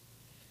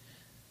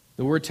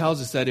 The Word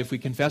tells us that if we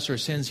confess our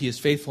sins, he is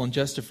faithful and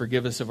just to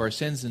forgive us of our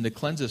sins and to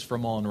cleanse us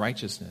from all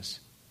unrighteousness.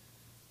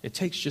 It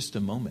takes just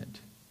a moment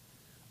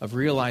of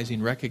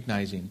realizing,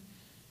 recognizing,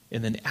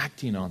 and then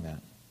acting on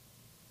that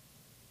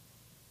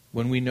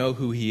when we know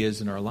who he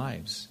is in our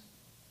lives.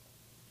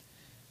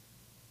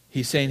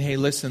 He's saying, hey,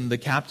 listen, the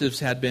captives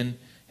have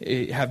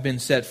been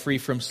set free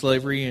from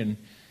slavery, and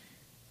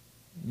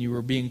they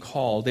were being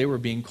called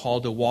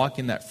to walk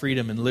in that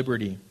freedom and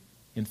liberty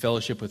in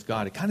fellowship with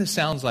God. It kind of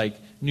sounds like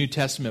New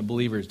Testament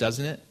believers,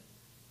 doesn't it?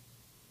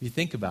 If you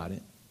think about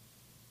it.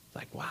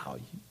 Like, wow,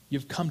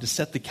 you've come to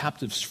set the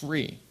captives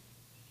free.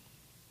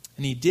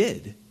 And he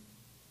did.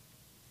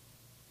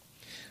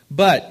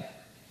 But,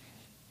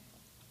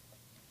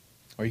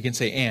 or you can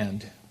say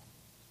and,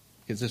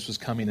 because this was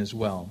coming as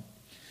well.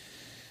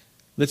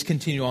 Let's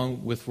continue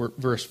on with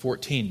verse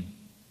 14.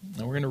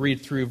 And we're going to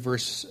read through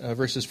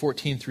verses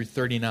 14 through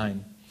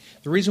 39.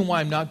 The reason why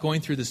I'm not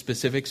going through the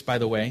specifics, by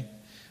the way,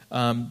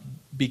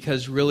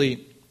 because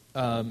really,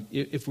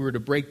 if we were to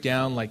break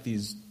down like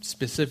these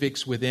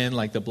specifics within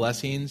like the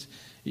blessings,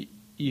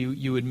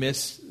 you would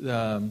miss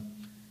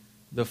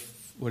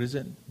what is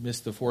it? Miss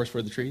the forest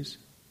for the trees?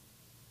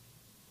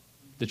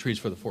 The trees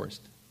for the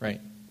forest,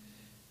 right?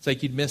 It's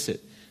like you'd miss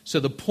it. So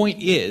the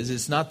point is,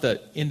 it's not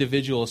the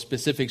individual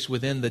specifics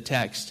within the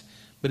text,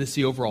 but it's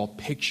the overall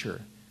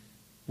picture.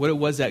 What it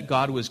was that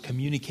God was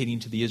communicating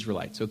to the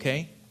Israelites,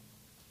 okay?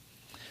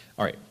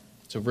 All right,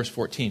 so verse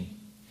 14.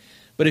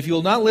 But if you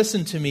will not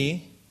listen to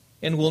me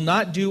and will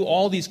not do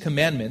all these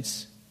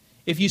commandments,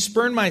 if you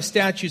spurn my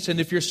statutes and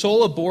if your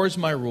soul abhors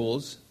my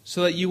rules,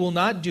 so that you will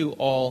not do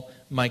all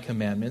my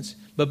commandments,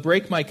 but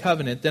break my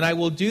covenant, then I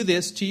will do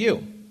this to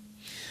you.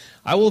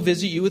 I will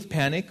visit you with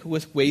panic,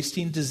 with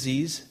wasting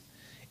disease,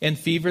 and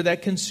fever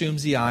that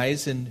consumes the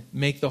eyes and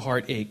make the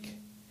heart ache.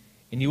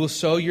 And you will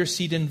sow your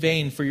seed in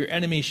vain, for your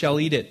enemy shall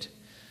eat it.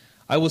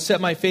 I will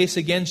set my face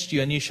against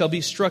you, and you shall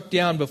be struck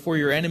down before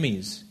your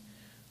enemies.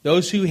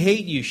 Those who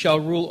hate you shall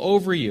rule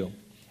over you,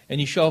 and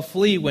you shall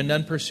flee when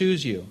none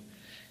pursues you.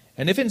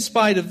 And if in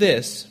spite of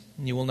this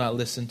you will not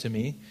listen to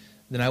me,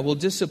 then I will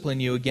discipline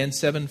you again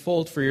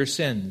sevenfold for your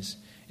sins,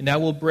 and I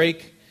will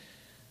break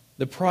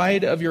the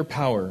pride of your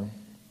power,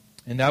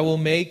 and I will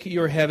make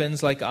your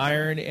heavens like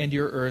iron and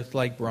your earth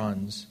like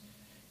bronze,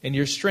 and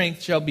your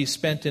strength shall be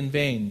spent in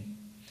vain.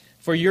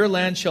 For your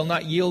land shall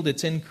not yield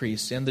its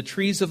increase, and the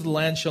trees of the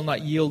land shall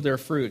not yield their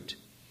fruit.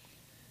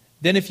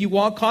 Then if you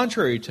walk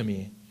contrary to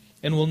me,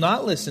 and will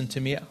not listen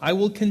to me, I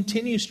will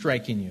continue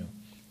striking you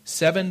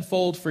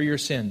sevenfold for your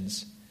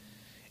sins.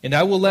 And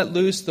I will let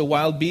loose the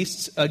wild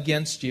beasts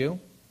against you,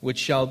 which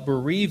shall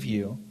bereave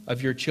you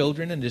of your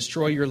children and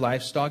destroy your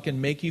livestock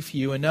and make you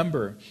few in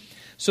number,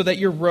 so that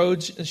your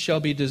roads shall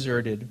be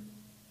deserted.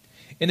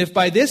 And if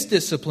by this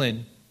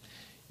discipline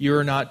you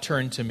are not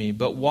turned to me,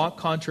 but walk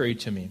contrary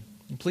to me.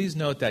 And please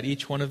note that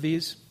each one of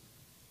these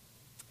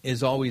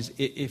is always,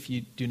 if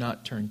you do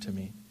not turn to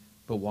me,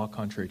 but walk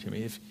contrary to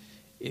me.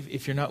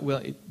 If you're not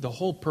willing, the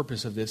whole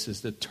purpose of this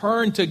is to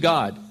turn to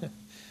God.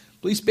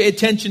 Please pay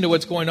attention to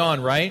what's going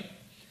on, right?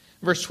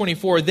 Verse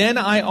 24, then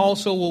I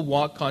also will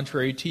walk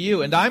contrary to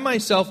you, and I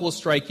myself will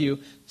strike you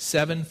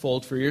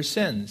sevenfold for your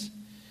sins.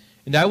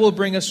 And I will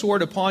bring a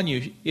sword upon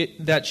you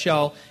that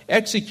shall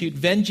execute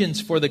vengeance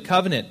for the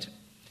covenant.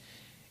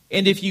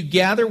 And if you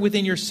gather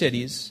within your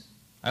cities,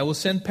 I will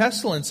send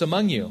pestilence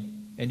among you,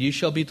 and you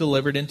shall be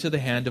delivered into the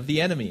hand of the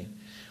enemy.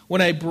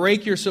 When I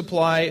break your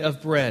supply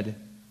of bread,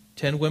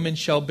 10 women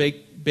shall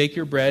bake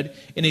your bread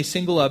in a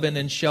single oven,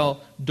 and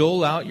shall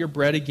dole out your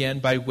bread again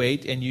by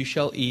weight, and you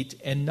shall eat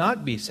and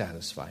not be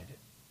satisfied.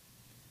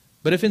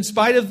 But if in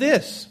spite of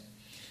this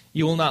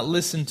you will not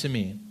listen to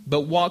me,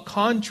 but walk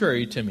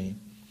contrary to me,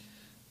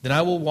 then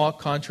I will walk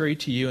contrary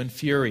to you in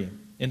fury,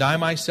 and I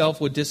myself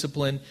will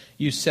discipline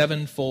you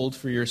sevenfold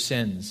for your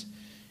sins.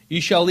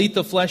 You shall eat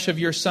the flesh of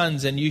your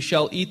sons, and you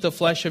shall eat the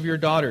flesh of your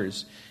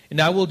daughters.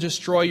 And I will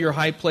destroy your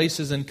high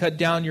places, and cut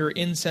down your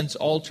incense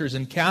altars,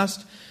 and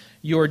cast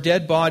your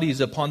dead bodies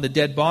upon the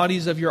dead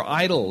bodies of your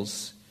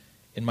idols,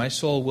 and my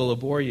soul will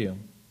abhor you.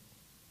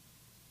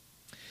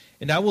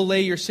 And I will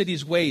lay your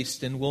cities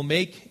waste, and will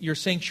make your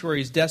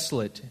sanctuaries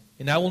desolate,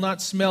 and I will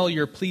not smell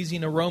your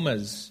pleasing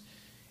aromas.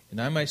 And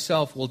I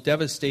myself will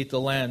devastate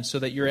the land, so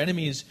that your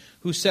enemies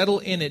who settle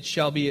in it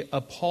shall be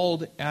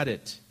appalled at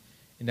it.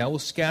 And I will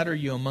scatter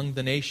you among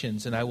the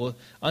nations, and I will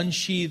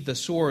unsheathe the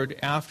sword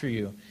after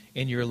you.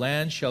 And your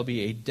land shall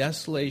be a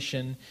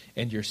desolation,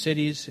 and your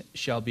cities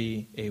shall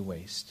be a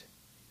waste.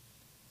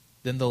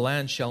 Then the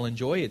land shall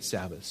enjoy its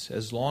Sabbaths,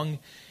 as long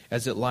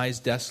as it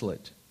lies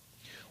desolate.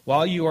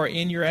 While you are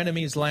in your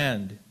enemy's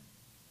land,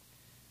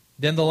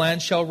 then the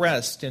land shall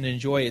rest and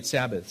enjoy its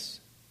Sabbaths.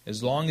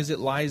 As long as it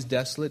lies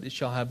desolate, it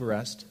shall have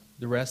rest,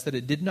 the rest that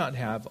it did not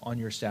have on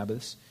your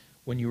Sabbaths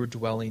when you were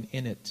dwelling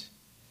in it.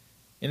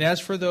 And as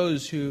for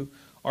those who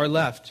are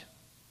left,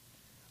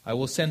 I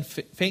will send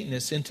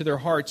faintness into their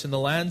hearts in the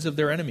lands of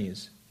their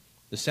enemies.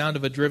 The sound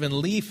of a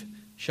driven leaf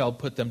shall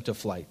put them to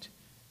flight.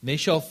 And they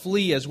shall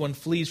flee as one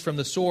flees from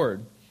the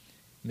sword.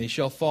 And they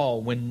shall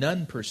fall when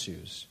none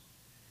pursues.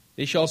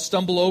 They shall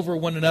stumble over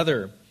one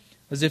another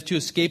as if to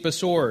escape a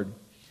sword,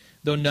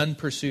 though none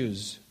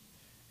pursues.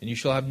 And you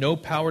shall have no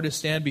power to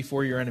stand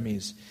before your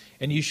enemies.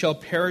 And you shall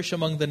perish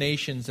among the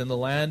nations, and the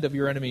land of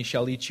your enemies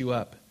shall eat you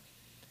up.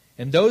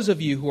 And those of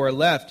you who are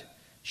left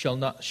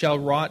shall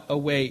rot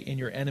away in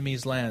your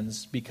enemies'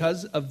 lands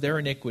because of their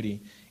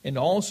iniquity, and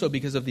also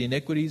because of the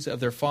iniquities of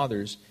their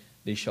fathers,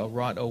 they shall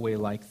rot away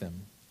like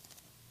them.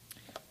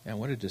 And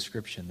what a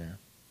description there.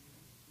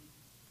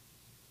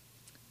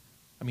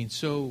 I mean,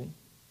 so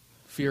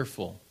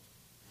fearful,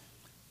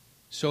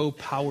 so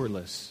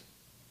powerless.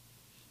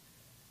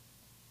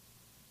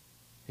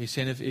 He's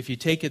saying if you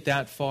take it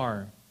that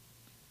far,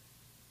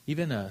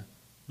 even a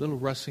little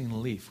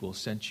rustling leaf will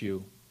send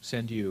you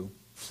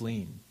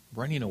fleeing,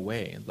 running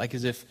away, like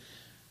as if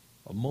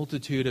a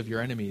multitude of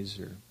your enemies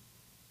are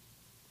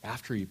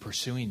after you,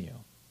 pursuing you.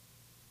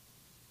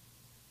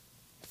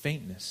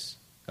 Faintness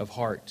of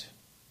heart.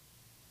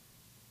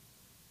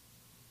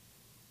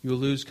 You will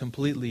lose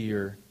completely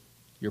your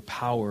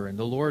power. And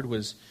the Lord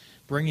was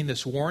bringing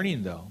this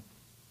warning, though,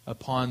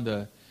 upon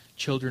the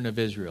children of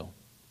Israel.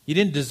 He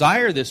didn't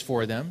desire this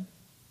for them,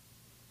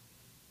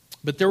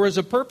 but there was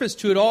a purpose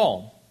to it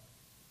all.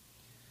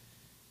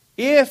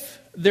 If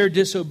they're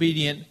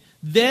disobedient,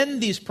 then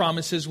these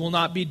promises will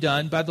not be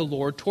done by the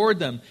Lord toward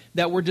them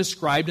that were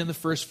described in the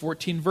first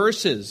 14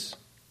 verses,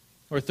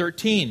 or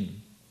 13.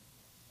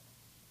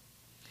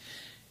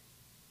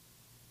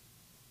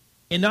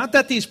 And not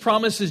that these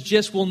promises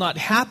just will not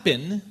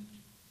happen,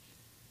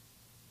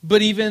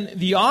 but even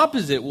the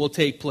opposite will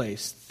take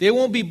place. They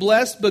won't be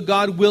blessed, but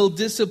God will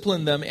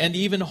discipline them, and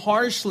even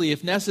harshly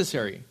if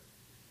necessary.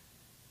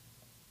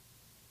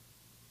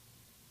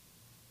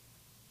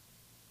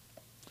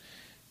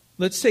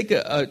 Let's take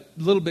a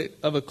little bit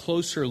of a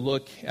closer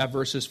look at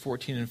verses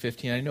 14 and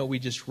 15. I know we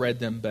just read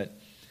them, but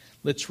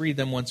let's read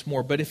them once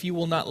more. But if you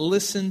will not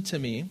listen to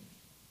me,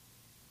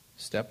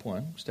 step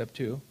 1, step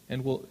 2,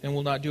 and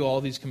will not do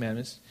all these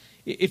commandments.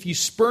 If you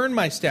spurn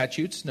my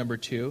statutes, number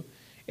 2,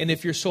 and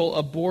if your soul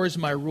abhors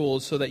my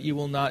rules so that you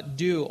will not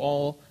do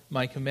all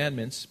my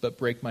commandments but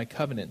break my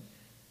covenant,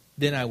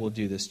 then I will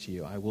do this to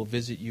you. I will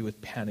visit you with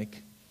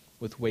panic,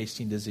 with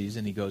wasting disease.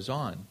 And he goes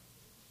on.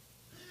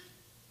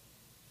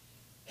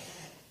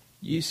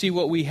 You see,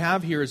 what we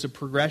have here is a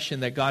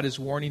progression that God is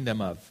warning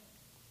them of.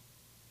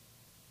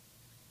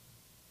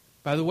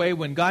 By the way,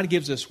 when God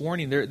gives us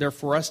warning, they're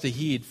for us to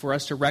heed, for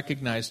us to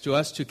recognize, to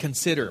us to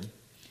consider.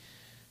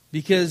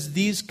 Because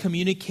these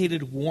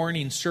communicated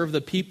warnings serve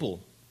the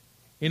people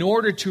in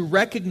order to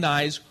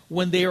recognize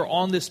when they are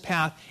on this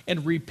path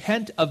and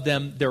repent of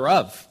them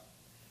thereof.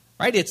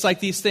 Right? It's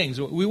like these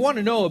things. We want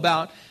to know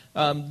about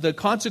the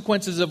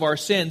consequences of our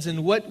sins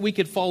and what we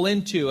could fall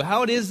into.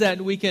 How it is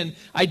that we can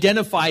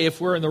identify if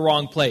we're in the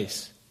wrong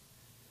place.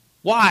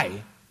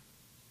 Why?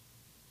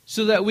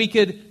 So that we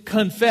could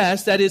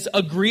confess, that is,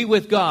 agree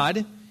with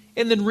God,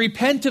 and then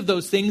repent of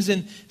those things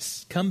and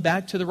come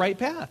back to the right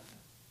path.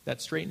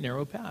 That straight and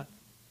narrow path.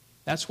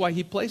 That's why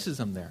he places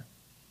them there.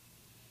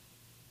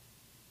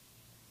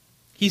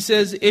 He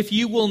says, if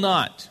you will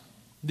not.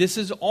 This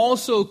is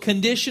also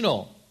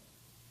conditional.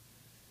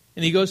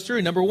 And he goes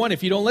through, number 1,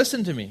 if you don't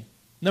listen to me.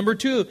 Number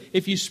 2,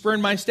 if you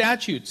spurn my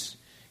statutes.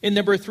 And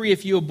number 3,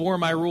 if you abhor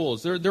my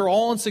rules. They're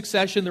all in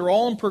succession. They're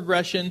all in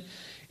progression.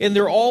 And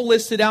they're all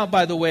listed out,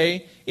 by the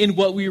way, in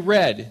what we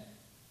read.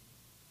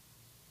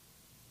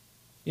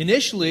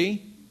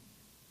 Initially,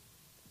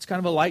 it's kind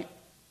of a light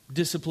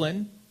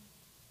discipline,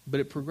 but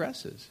it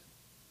progresses.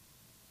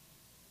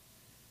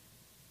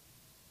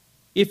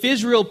 If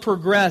Israel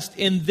progressed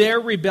in their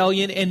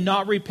rebellion and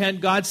not repent,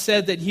 God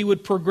said that he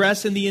would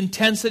progress in the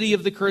intensity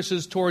of the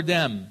curses toward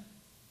them.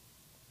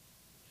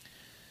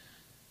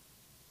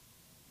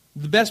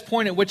 The best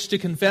point at which to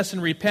confess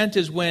and repent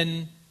is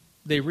when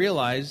they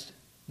realized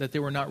that they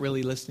were not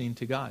really listening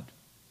to God.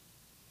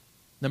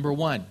 Number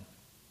 1,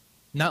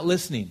 not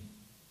listening.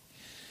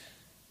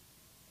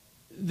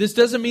 This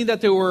doesn't mean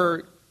that they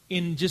were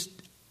in just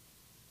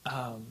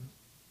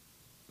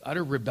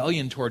utter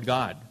rebellion toward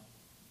God.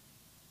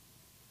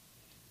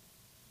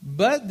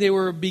 But they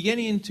were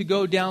beginning to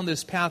go down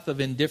this path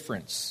of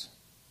indifference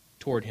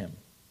toward him.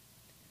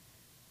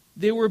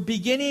 They were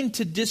beginning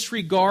to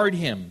disregard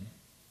him.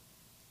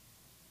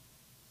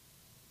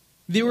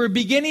 They were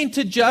beginning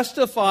to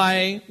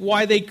justify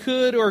why they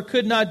could or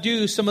could not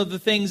do some of the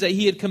things that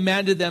he had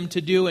commanded them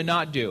to do and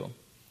not do.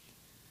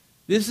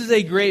 This is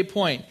a great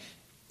point.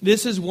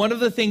 This is one of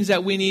the things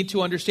that we need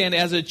to understand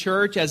as a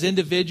church, as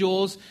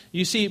individuals.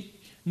 You see,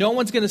 no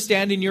one's going to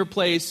stand in your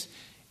place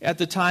at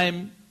the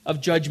time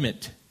of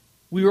judgment.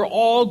 We are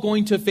all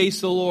going to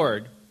face the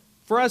Lord.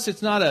 For us,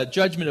 it's not a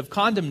judgment of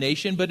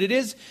condemnation, but it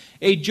is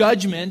a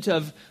judgment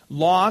of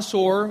loss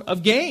or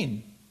of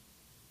gain.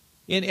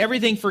 And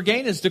everything for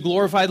gain is to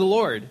glorify the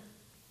Lord.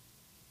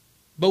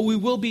 But we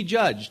will be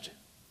judged.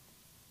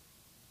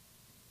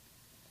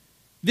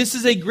 This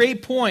is a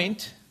great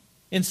point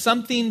and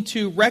something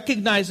to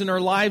recognize in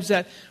our lives,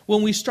 that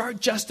when we start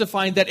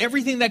justifying that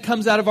everything that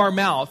comes out of our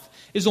mouth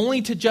is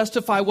only to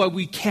justify why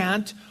we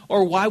can't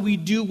or why we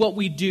do what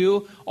we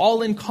do,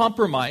 all in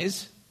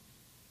compromise,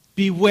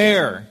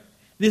 beware.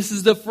 This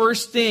is the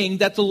first thing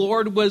that the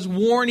Lord was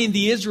warning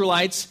the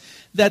Israelites,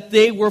 that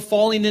they were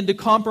falling into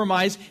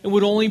compromise and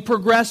would only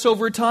progress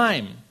over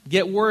time.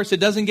 Get worse. It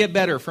doesn't get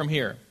better from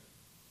here.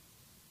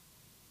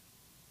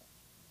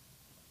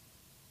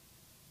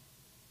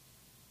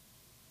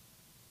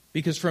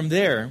 Because from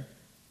there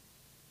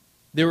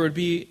would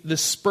be the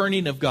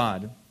spurning of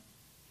God.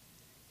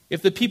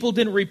 If the people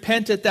didn't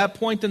repent at that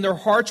point, then their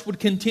hearts would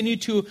continue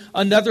to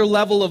another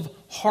level of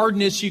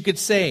hardness, you could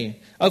say,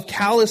 of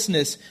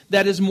callousness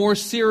that is more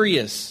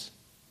serious.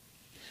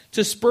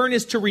 To spurn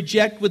is to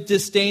reject with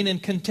disdain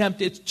and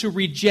contempt. It's to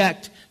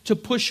reject, to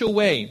push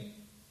away.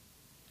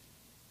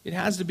 It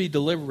has to be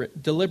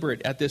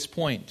deliberate at this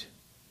point.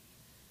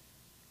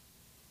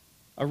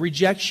 A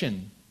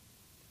rejection,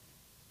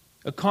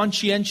 a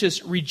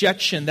conscientious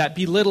rejection that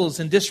belittles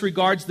and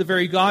disregards the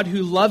very God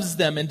who loves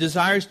them and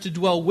desires to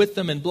dwell with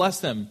them and bless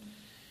them.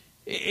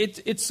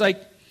 It's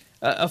like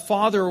a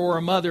father or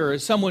a mother or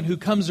someone who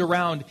comes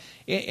around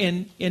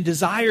and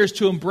desires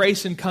to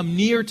embrace and come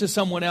near to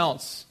someone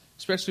else,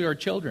 especially our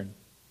children.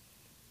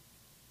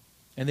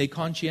 And they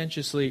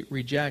conscientiously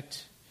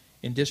reject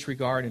and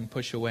disregard and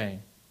push away.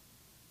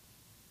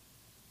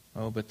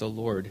 Oh, but the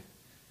Lord,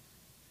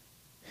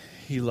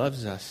 He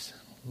loves us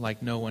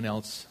like no one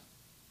else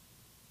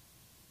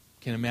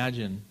can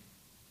imagine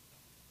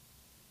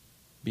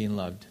being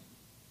loved.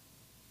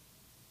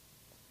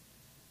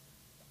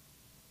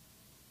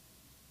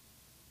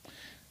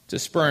 To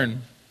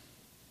spurn,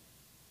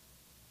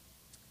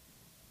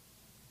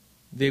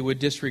 they would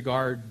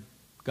disregard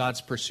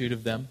God's pursuit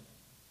of them,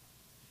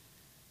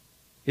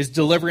 His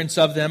deliverance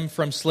of them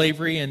from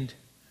slavery, and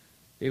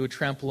they would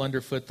trample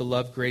underfoot the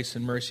love, grace,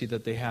 and mercy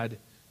that they had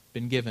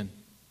been given.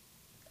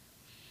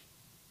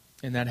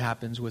 And that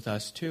happens with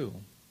us too.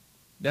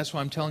 That's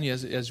why I'm telling you,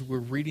 as we're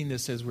reading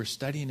this, as we're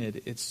studying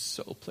it, it's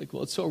so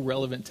applicable. It's so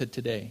relevant to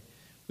today.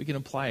 We can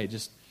apply it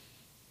just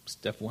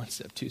step 1,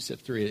 step 2, step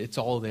 3. It's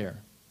all there.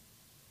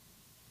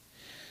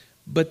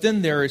 But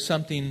then there is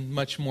something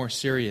much more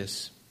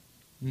serious.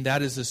 And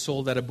that is the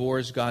soul that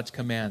abhors God's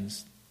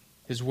commands.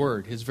 His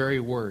word, His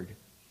very word.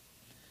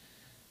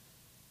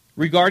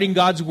 Regarding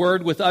God's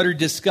word with utter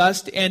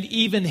disgust and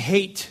even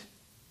hate.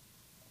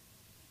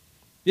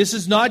 This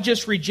is not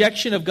just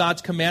rejection of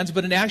God's commands,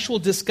 but an actual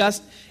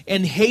disgust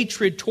and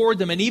hatred toward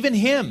them, and even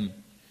Him.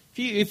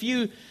 If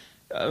you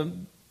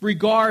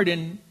regard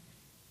and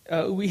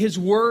His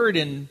word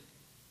and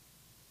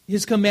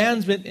His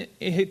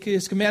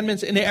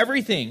commandments and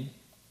everything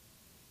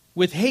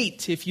with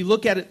hate, if you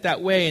look at it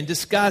that way, and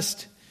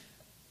disgust,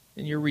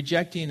 then you're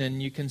rejecting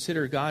and you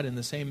consider God in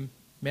the same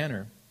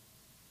manner.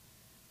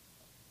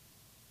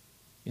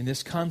 And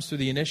this comes through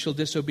the initial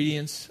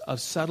disobedience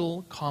of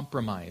subtle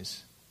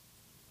compromise.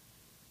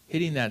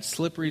 Hitting that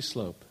slippery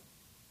slope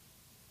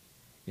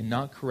in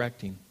not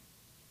correcting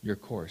your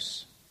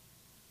course.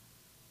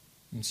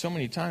 And so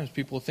many times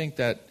people think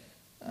that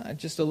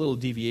just a little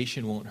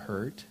deviation won't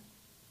hurt.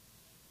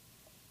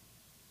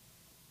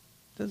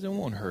 It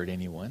won't hurt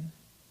anyone.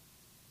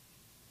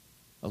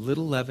 A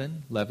little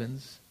leaven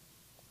leavens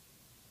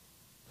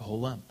the whole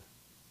lump.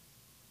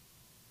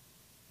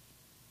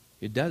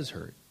 It does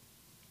hurt.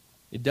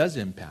 It does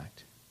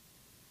impact.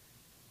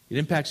 It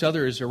impacts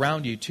others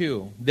around you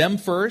too. Them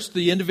first,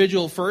 the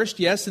individual first,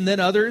 yes, and then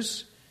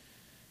others.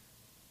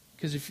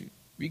 Because if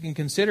you can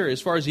consider,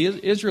 as far as the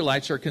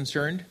Israelites are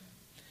concerned,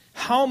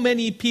 how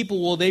many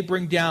people will they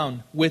bring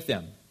down with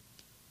them?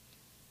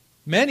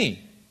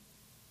 Many.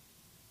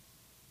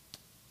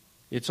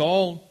 It's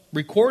all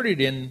recorded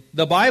in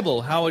the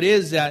Bible, how it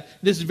is that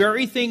this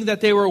very thing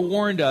that they were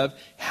warned of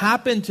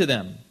happened to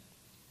them.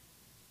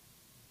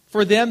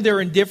 For them, their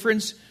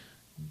indifference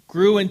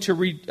grew into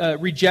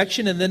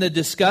rejection and then a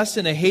disgust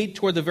and a hate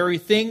toward the very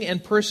thing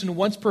and person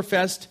once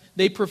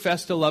they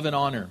professed to love and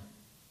honor.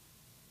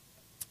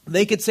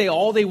 They could say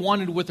all they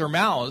wanted with their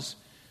mouths,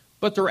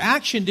 but their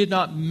action did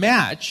not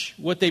match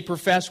what they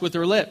professed with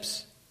their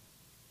lips.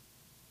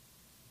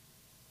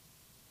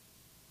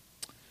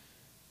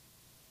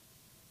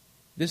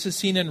 This is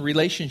seen in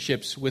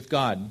relationships with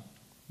God,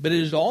 but it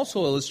is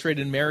also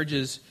illustrated in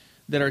marriages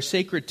that are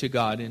sacred to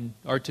God and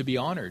are to be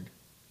honored.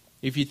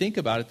 If you think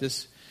about it,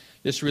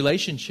 this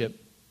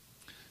relationship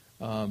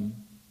of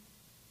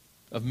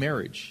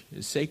marriage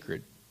is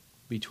sacred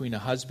between a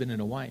husband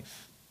and a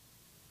wife.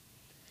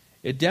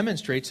 It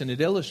demonstrates and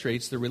it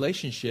illustrates the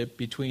relationship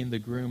between the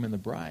groom and the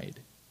bride,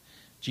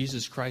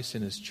 Jesus Christ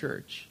and His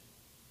church.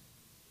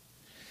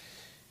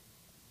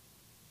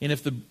 And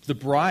if the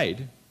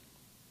bride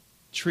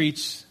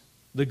treats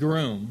the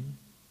groom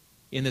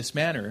in this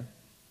manner,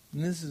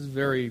 then this is the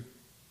very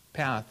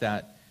path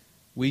that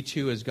we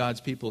too as God's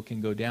people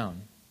can go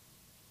down.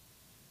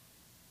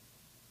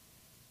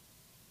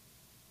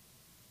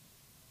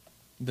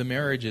 The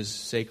marriage is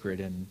sacred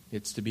and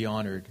it's to be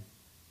honored.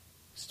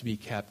 It's to be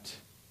kept.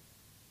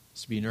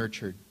 It's to be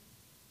nurtured.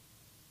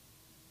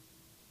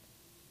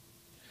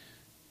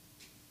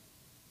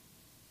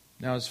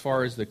 Now, as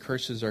far as the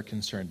curses are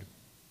concerned,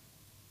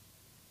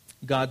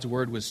 God's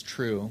word was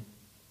true.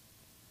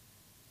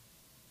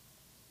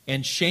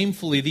 And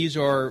shamefully, these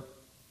are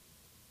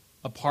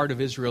a part of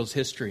Israel's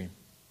history.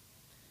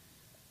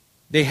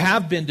 They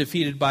have been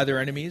defeated by their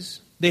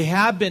enemies. They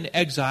have been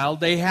exiled.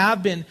 They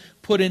have been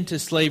put into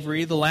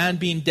slavery, the land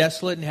being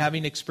desolate and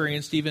having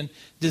experienced even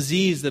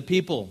disease, the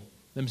people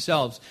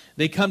themselves.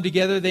 They come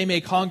together, they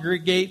may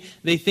congregate,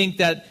 they think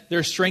that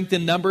there's strength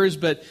in numbers,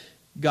 but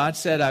God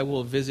said, I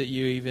will visit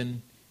you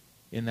even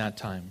in that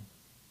time.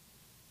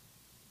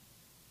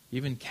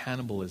 Even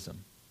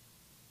cannibalism.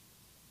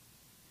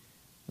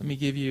 Let me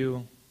give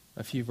you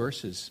a few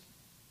verses.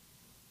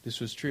 This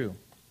was true.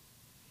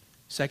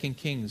 2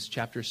 Kings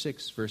chapter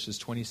 6, verses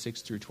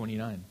 26 through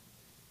 29.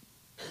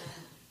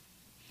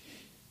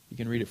 You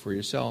can read it for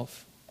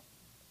yourself,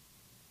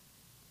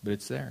 but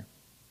it's there.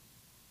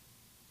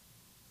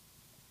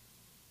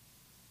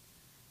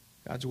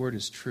 God's word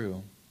is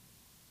true.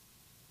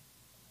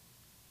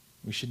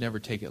 We should never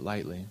take it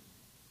lightly.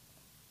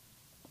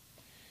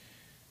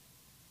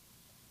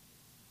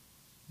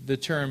 The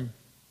term,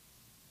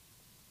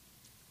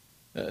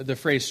 the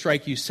phrase,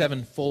 strike you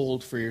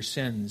sevenfold for your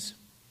sins.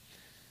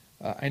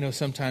 I know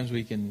sometimes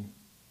we can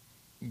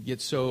get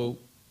so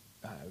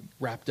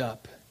wrapped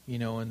up,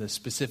 in the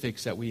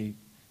specifics that we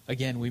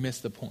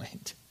miss the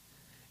point.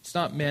 It's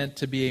not meant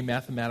to be a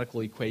mathematical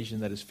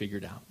equation that is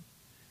figured out,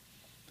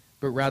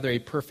 but rather a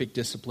perfect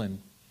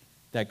discipline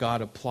that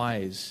God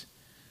applies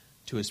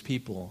to his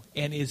people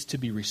and is to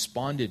be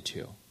responded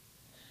to.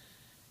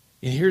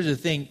 And here's the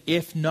thing,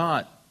 if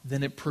not,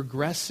 then it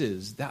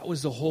progresses. That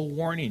was the whole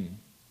warning.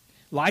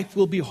 Life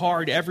will be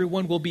hard.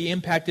 Everyone will be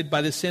impacted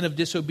by the sin of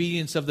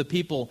disobedience of the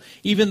people.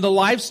 Even the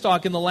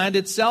livestock in the land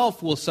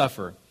itself will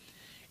suffer.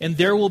 And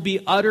there will be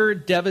utter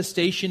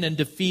devastation and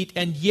defeat.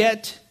 And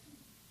yet,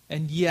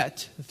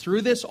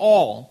 through this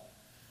all,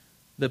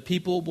 the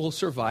people will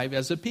survive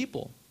as a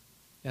people,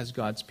 as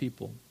God's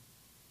people.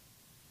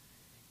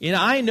 And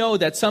I know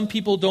that some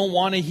people don't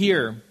want to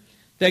hear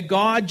that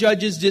God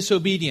judges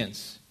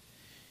disobedience.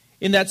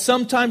 In that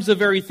sometimes the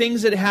very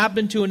things that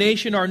happen to a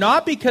nation are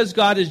not because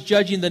God is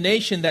judging the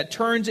nation that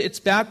turns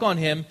its back on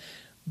him,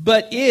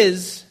 but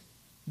is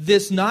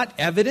this not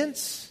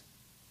evidence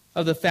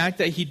of the fact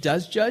that he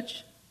does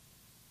judge?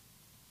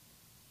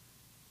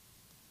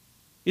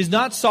 Is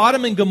not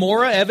Sodom and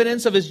Gomorrah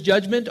evidence of his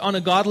judgment on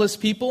a godless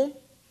people?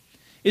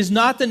 Is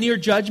not the near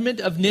judgment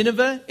of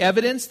Nineveh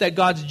evidence that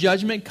God's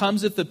judgment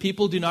comes if the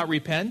people do not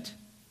repent?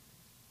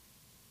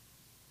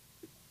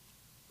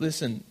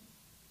 Listen,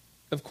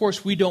 of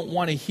course we don't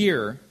want to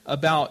hear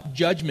about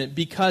judgment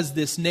because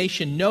this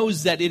nation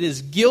knows that it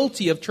is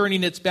guilty of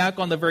turning its back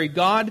on the very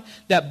God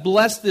that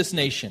blessed this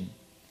nation.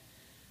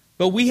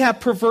 But we have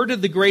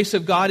perverted the grace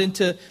of God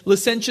into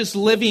licentious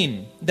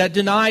living that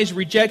denies,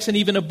 rejects, and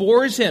even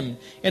abhors him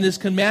and his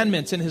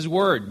commandments and his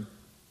word.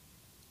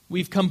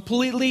 We've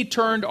completely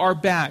turned our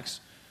backs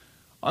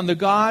on the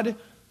God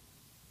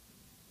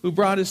who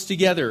brought us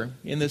together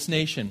in this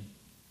nation.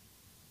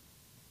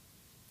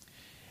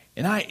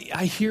 And I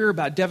hear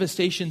about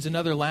devastations in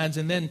other lands,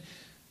 and then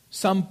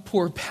some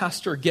poor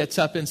pastor gets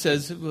up and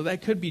says, well,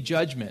 that could be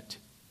judgment.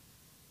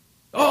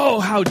 Oh,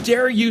 how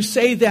dare you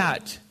say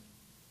that?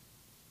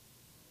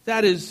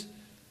 That is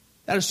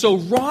so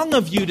wrong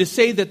of you to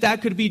say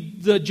that could be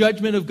the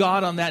judgment of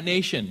God on that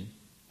nation.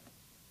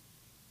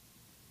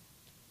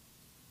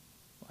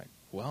 Like,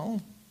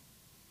 well,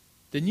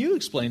 then you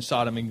explain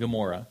Sodom and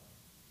Gomorrah.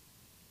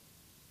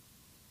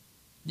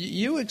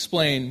 You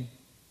explain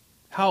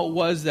how it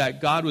was that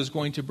God was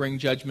going to bring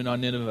judgment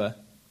on Nineveh.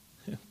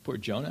 Poor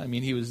Jonah. I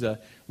mean, he was a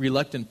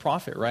reluctant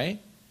prophet,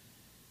 right?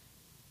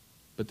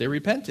 But they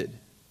repented.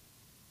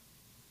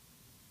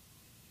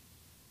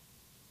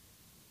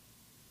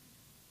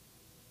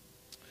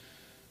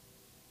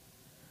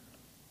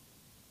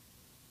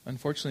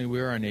 Unfortunately, we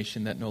are a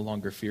nation that no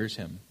longer fears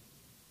him.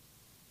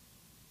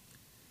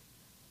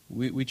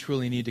 We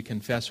truly need to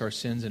confess our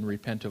sins and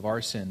repent of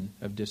our sin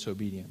of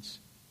disobedience.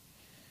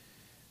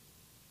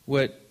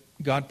 What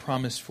God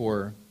promised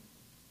for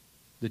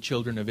the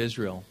children of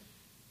Israel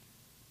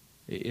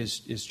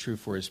is true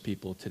for his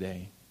people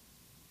today.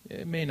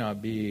 It may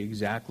not be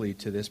exactly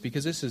to this,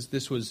 because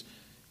this was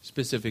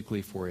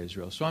specifically for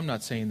Israel. So I'm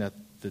not saying that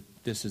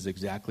this is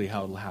exactly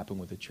how it will happen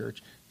with the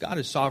church. God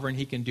is sovereign.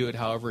 He can do it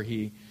however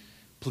he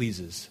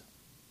pleases.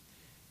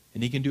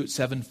 And he can do it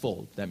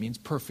sevenfold. That means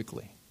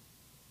perfectly.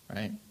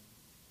 Right?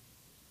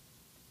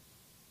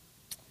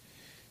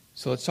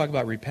 So let's talk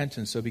about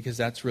repentance, though, because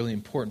that's really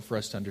important for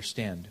us to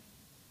understand.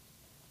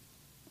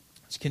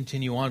 Let's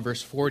continue on,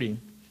 verse 40.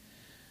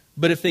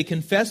 But if they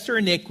confess their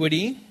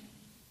iniquity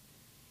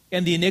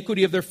and the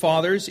iniquity of their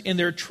fathers in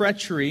their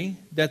treachery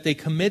that they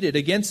committed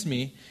against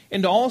me,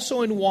 and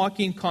also in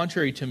walking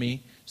contrary to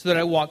me, so that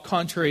I walked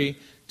contrary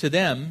to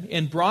them,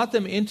 and brought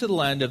them into the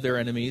land of their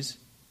enemies,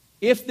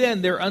 if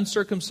then their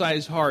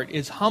uncircumcised heart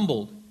is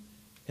humbled,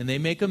 and they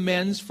make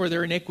amends for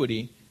their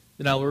iniquity,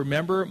 then I will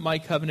remember my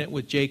covenant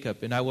with Jacob,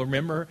 and I will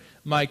remember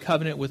my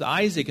covenant with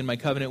Isaac, and my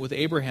covenant with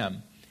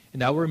Abraham,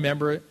 and I will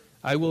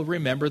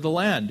remember the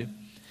land.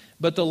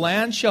 But the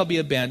land shall be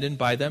abandoned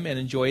by them, and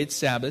enjoy its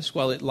Sabbaths,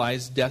 while it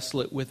lies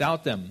desolate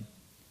without them.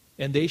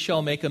 And they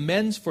shall make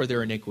amends for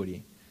their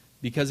iniquity,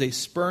 because they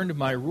spurned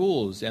my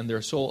rules, and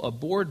their soul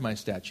abhorred my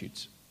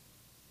statutes.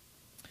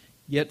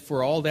 Yet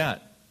for all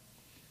that,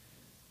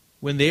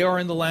 when they are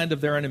in the land of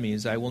their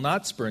enemies, I will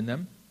not spurn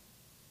them,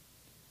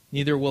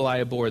 neither will I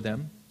abhor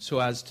them, so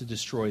as to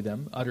destroy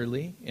them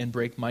utterly, and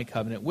break my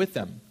covenant with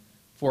them,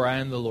 for I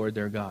am the Lord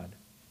their God.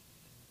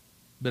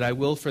 But I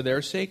will for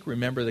their sake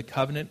remember the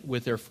covenant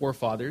with their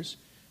forefathers,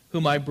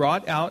 whom I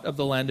brought out of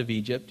the land of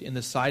Egypt in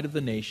the sight of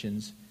the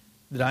nations,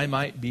 that I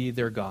might be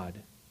their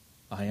God.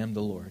 I am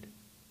the Lord.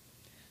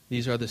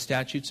 These are the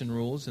statutes and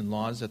rules and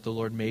laws that the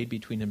Lord made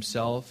between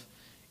himself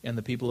and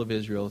the people of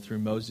Israel through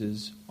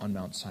Moses on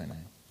Mount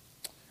Sinai.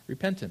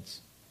 Repentance.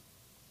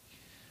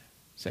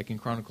 2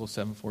 Chronicles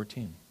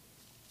 7:14.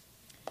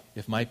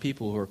 If my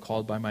people who are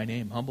called by my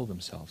name humble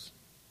themselves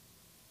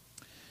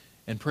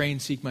and pray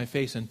and seek my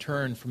face and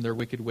turn from their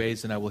wicked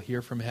ways, then I will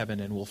hear from heaven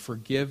and will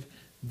forgive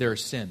their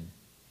sin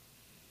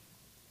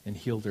and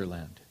heal their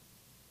land.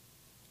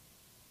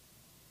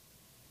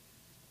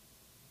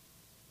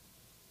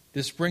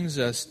 This brings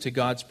us to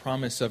God's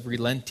promise of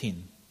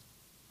relenting,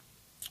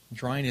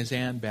 drawing his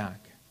hand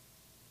back.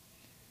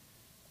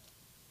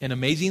 And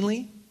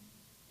amazingly,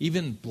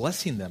 even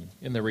blessing them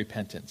in their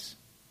repentance.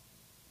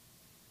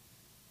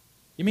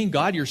 You mean,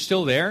 God, you're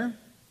still there?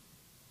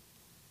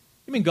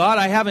 You mean, God,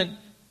 I haven't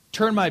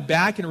turned my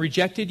back and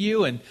rejected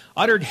you and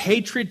uttered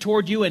hatred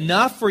toward you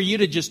enough for you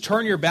to just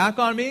turn your back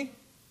on me?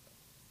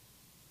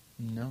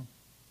 No.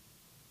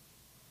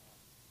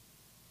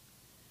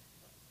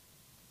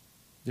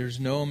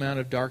 There's no amount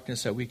of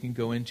darkness that we can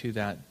go into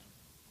that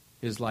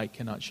his light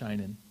cannot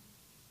shine in.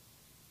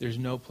 There's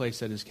no place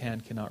that his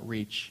hand cannot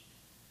reach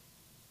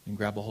and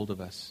grab a hold of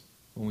us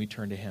when we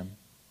turn to him.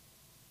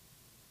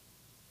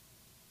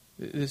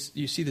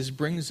 You see, this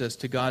brings us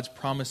to God's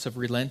promise of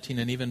relenting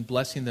and even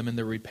blessing them in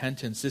their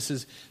repentance. This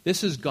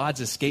is God's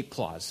escape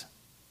clause.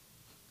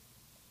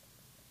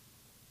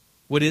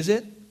 What is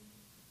it?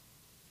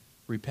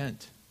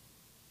 Repent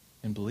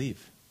and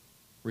believe.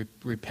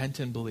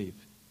 Repent and believe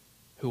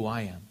who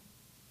I am.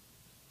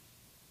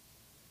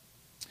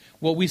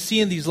 What we see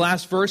in these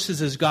last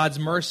verses is God's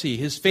mercy,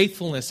 his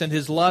faithfulness, and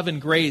his love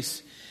and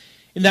grace.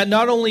 In that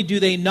not only do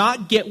they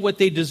not get what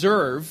they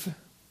deserve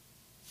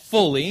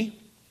fully,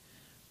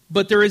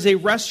 but there is a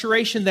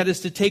restoration that is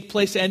to take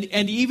place and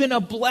even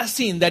a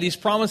blessing that he's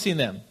promising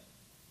them.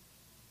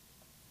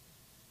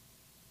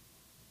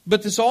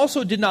 But this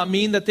also did not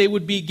mean that they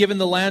would be given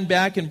the land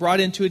back and brought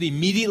into it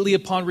immediately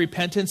upon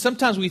repentance.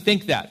 Sometimes we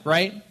think that,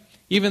 right?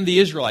 Even the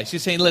Israelites.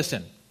 He's saying,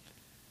 listen,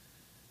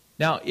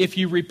 now if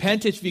you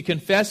repent, if you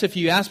confess, if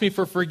you ask me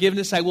for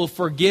forgiveness, I will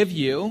forgive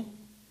you.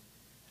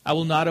 I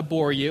will not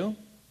abhor you.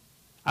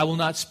 I will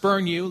not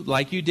spurn you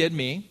like you did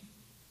me.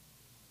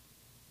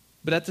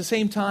 But at the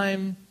same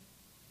time,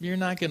 you're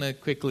not going to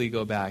quickly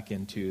go back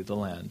into the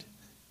land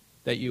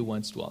that you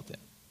once dwelt in.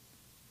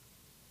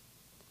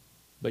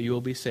 But you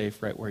will be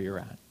safe right where you're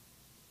at.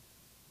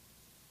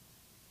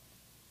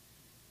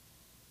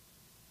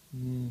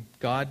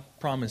 God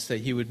promised that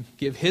he would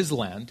give his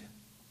land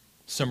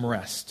some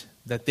rest,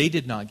 that they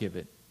did not give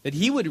it, that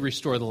he would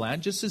restore the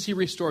land just as he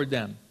restored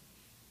them,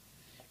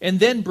 and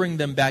then bring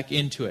them back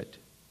into it.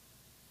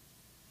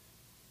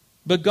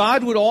 But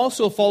God would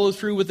also follow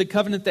through with the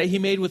covenant that he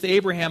made with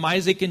Abraham,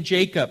 Isaac, and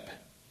Jacob.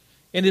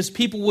 And his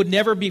people would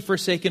never be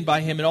forsaken by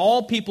him, and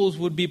all peoples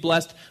would be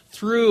blessed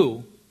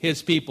through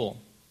his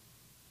people.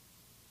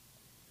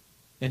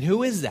 And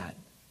who is that?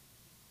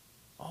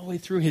 All the way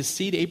through his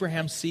seed,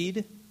 Abraham's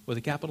seed, with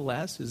a capital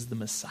S, is the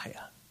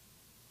Messiah,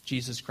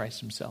 Jesus Christ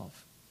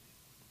himself.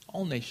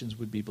 All nations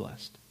would be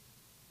blessed.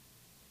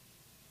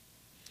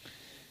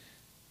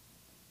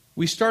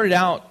 We started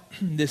out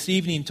this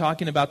evening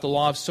talking about the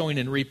law of sowing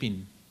and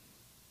reaping.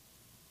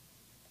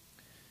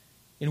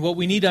 And what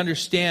we need to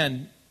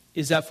understand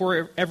is that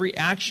for every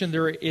action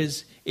there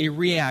is a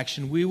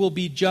reaction. We will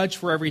be judged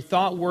for every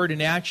thought, word,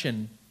 and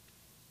action.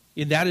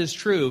 And that is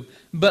true.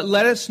 But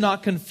let us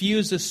not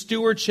confuse the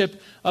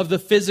stewardship of the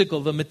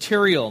physical, the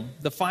material,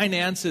 the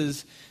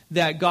finances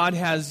that God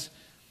has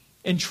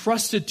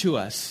entrusted to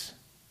us,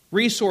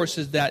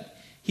 resources that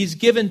he's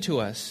given to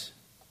us,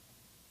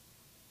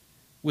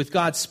 with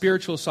God's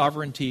spiritual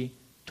sovereignty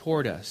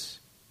toward us.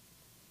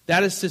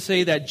 That is to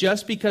say that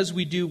just because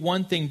we do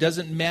one thing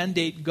doesn't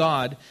mandate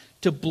God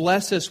to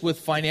bless us with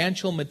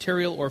financial,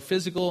 material, or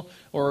physical,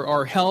 or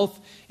our health.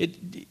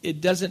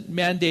 It doesn't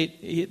mandate,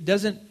 it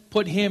doesn't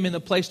put him in the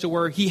place to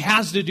where he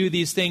has to do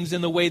these things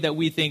in the way that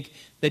we think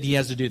that he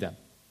has to do them.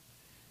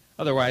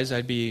 Otherwise,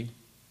 I'd be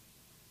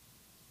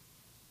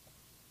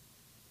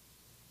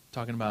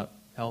talking about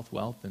health,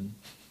 wealth, and,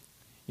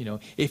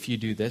 if you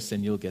do this,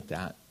 then you'll get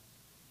that.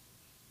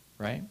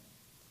 Right?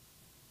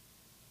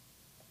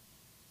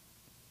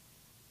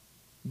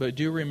 But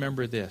do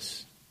remember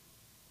this.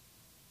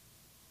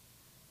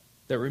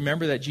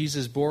 Remember that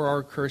Jesus bore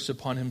our curse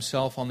upon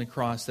himself on the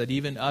cross, that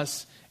even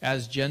us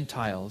as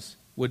Gentiles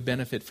would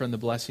benefit from the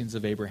blessings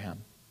of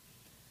Abraham.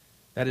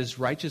 That his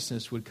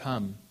righteousness would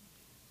come,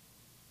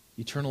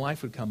 eternal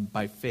life would come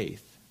by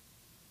faith.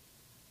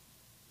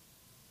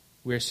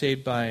 We are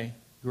saved by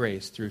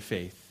grace through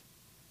faith.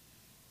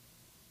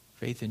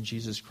 Faith in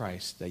Jesus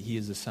Christ, that he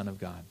is the Son of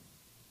God.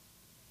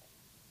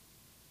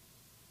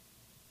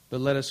 But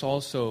let us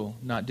also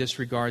not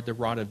disregard the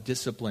rod of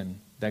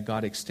discipline that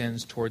God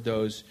extends toward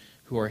those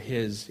who are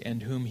his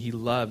and whom he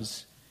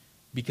loves,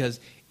 because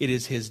it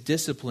is his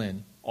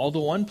discipline,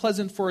 although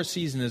unpleasant for a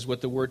season, is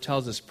what the word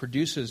tells us,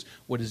 produces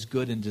what is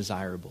good and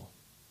desirable.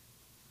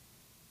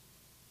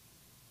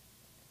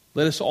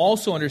 Let us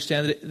also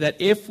understand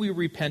that if we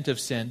repent of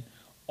sin,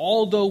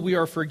 although we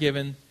are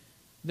forgiven,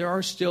 there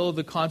are still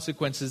the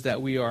consequences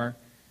that we are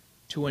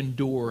to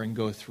endure and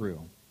go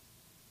through.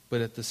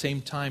 But at the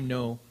same time,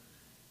 know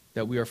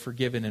that we are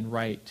forgiven and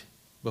right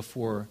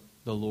before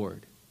the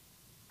Lord.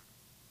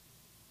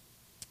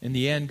 In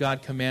the end,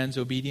 God commands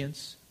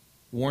obedience,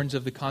 warns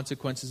of the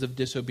consequences of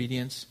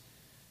disobedience,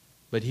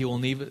 but He will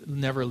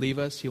never leave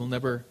us. He will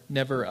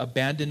never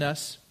abandon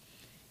us,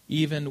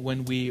 even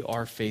when we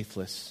are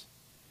faithless.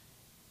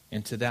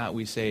 And to that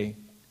we say,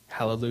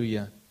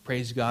 hallelujah.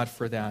 Praise God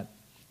for that.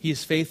 He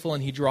is faithful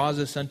and He draws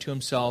us unto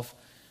Himself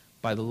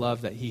by the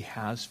love that He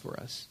has for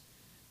us.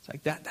 It's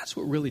like that's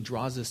what really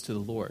draws us to the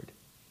Lord.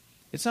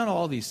 It's not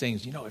all these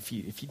things, if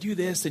you do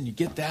this, then you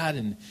get that,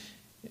 and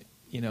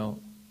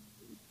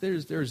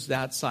there's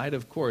that side,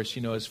 of course,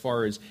 as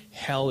far as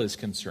hell is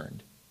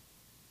concerned.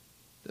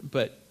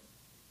 But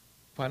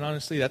quite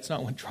honestly, that's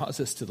not what draws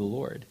us to the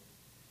Lord.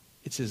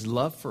 It's His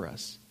love for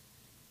us.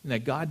 And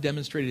that God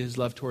demonstrated His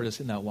love toward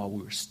us in that while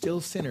we were still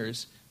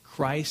sinners,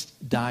 Christ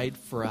died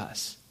for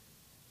us.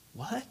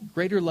 What?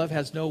 Greater love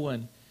has no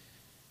one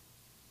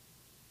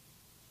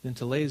than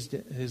to lay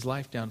his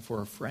life down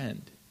for a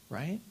friend,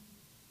 right?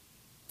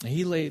 And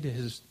He laid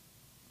His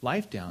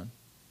life down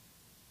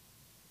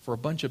for a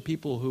bunch of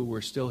people who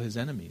were still His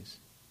enemies.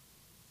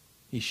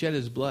 He shed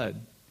His blood.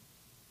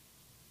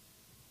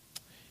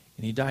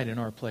 And He died in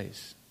our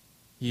place.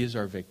 He is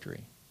our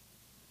victory.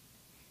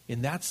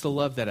 And that's the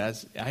love that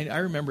I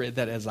remember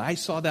that as I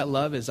saw that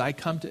love, as I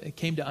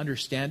came to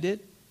understand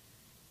it,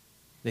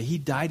 that He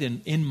died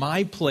in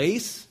my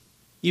place,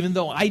 even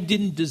though I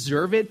didn't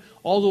deserve it,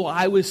 although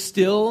I was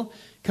still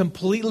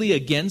completely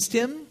against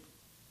Him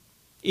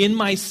in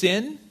my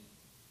sin.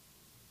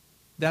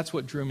 That's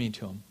what drew me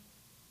to Him.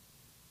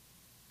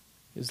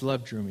 His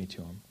love drew me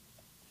to Him.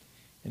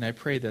 And I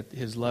pray that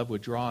His love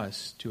would draw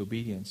us to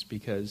obedience,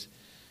 because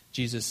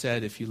Jesus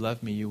said, if you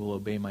love me, you will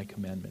obey my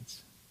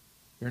commandments.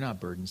 They're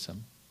not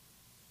burdensome.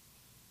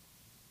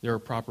 They're a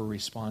proper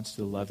response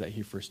to the love that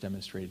He first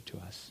demonstrated to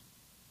us.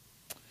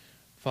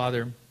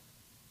 Father,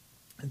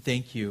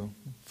 thank You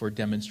for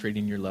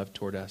demonstrating Your love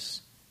toward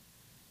us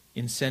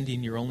in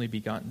sending Your only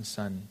begotten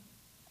Son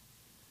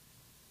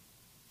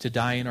to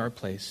die in our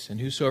place. And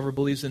whosoever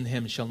believes in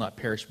Him shall not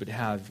perish but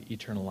have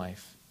eternal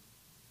life.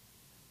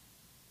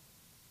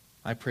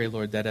 I pray,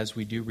 Lord, that as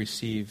we do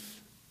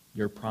receive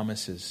Your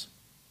promises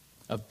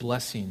of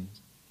blessing,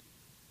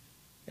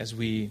 as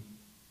we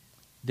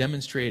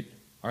demonstrate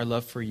our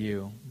love for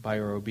You by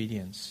our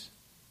obedience,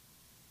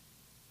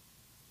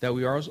 that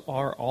we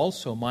are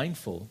also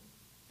mindful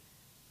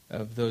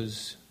of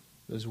those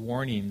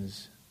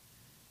warnings,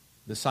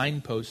 the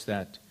signposts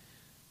that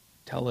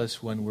tell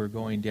us when we're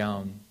going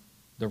down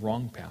the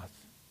wrong path.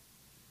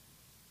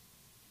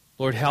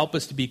 Lord, help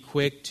us to be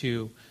quick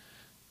to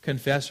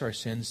confess our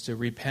sins, to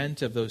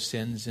repent of those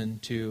sins,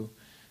 and to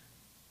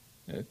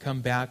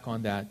come back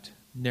on that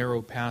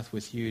narrow path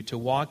with You, to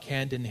walk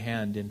hand in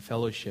hand in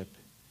fellowship,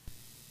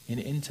 in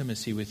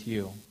intimacy with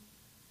You.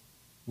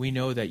 We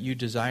know that You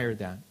desire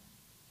that.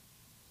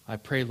 I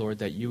pray, Lord,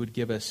 that You would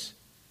give us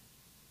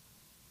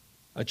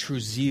a true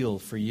zeal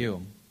for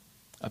You,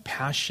 a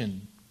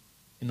passion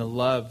and a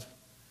love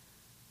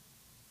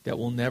that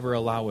will never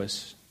allow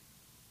us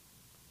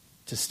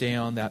to stay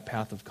on that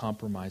path of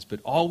compromise, but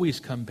always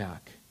come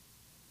back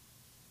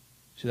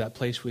to that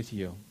place with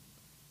You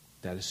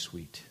that is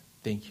sweet.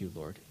 Thank You,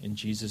 Lord. In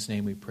Jesus'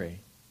 name we pray.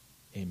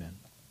 Amen.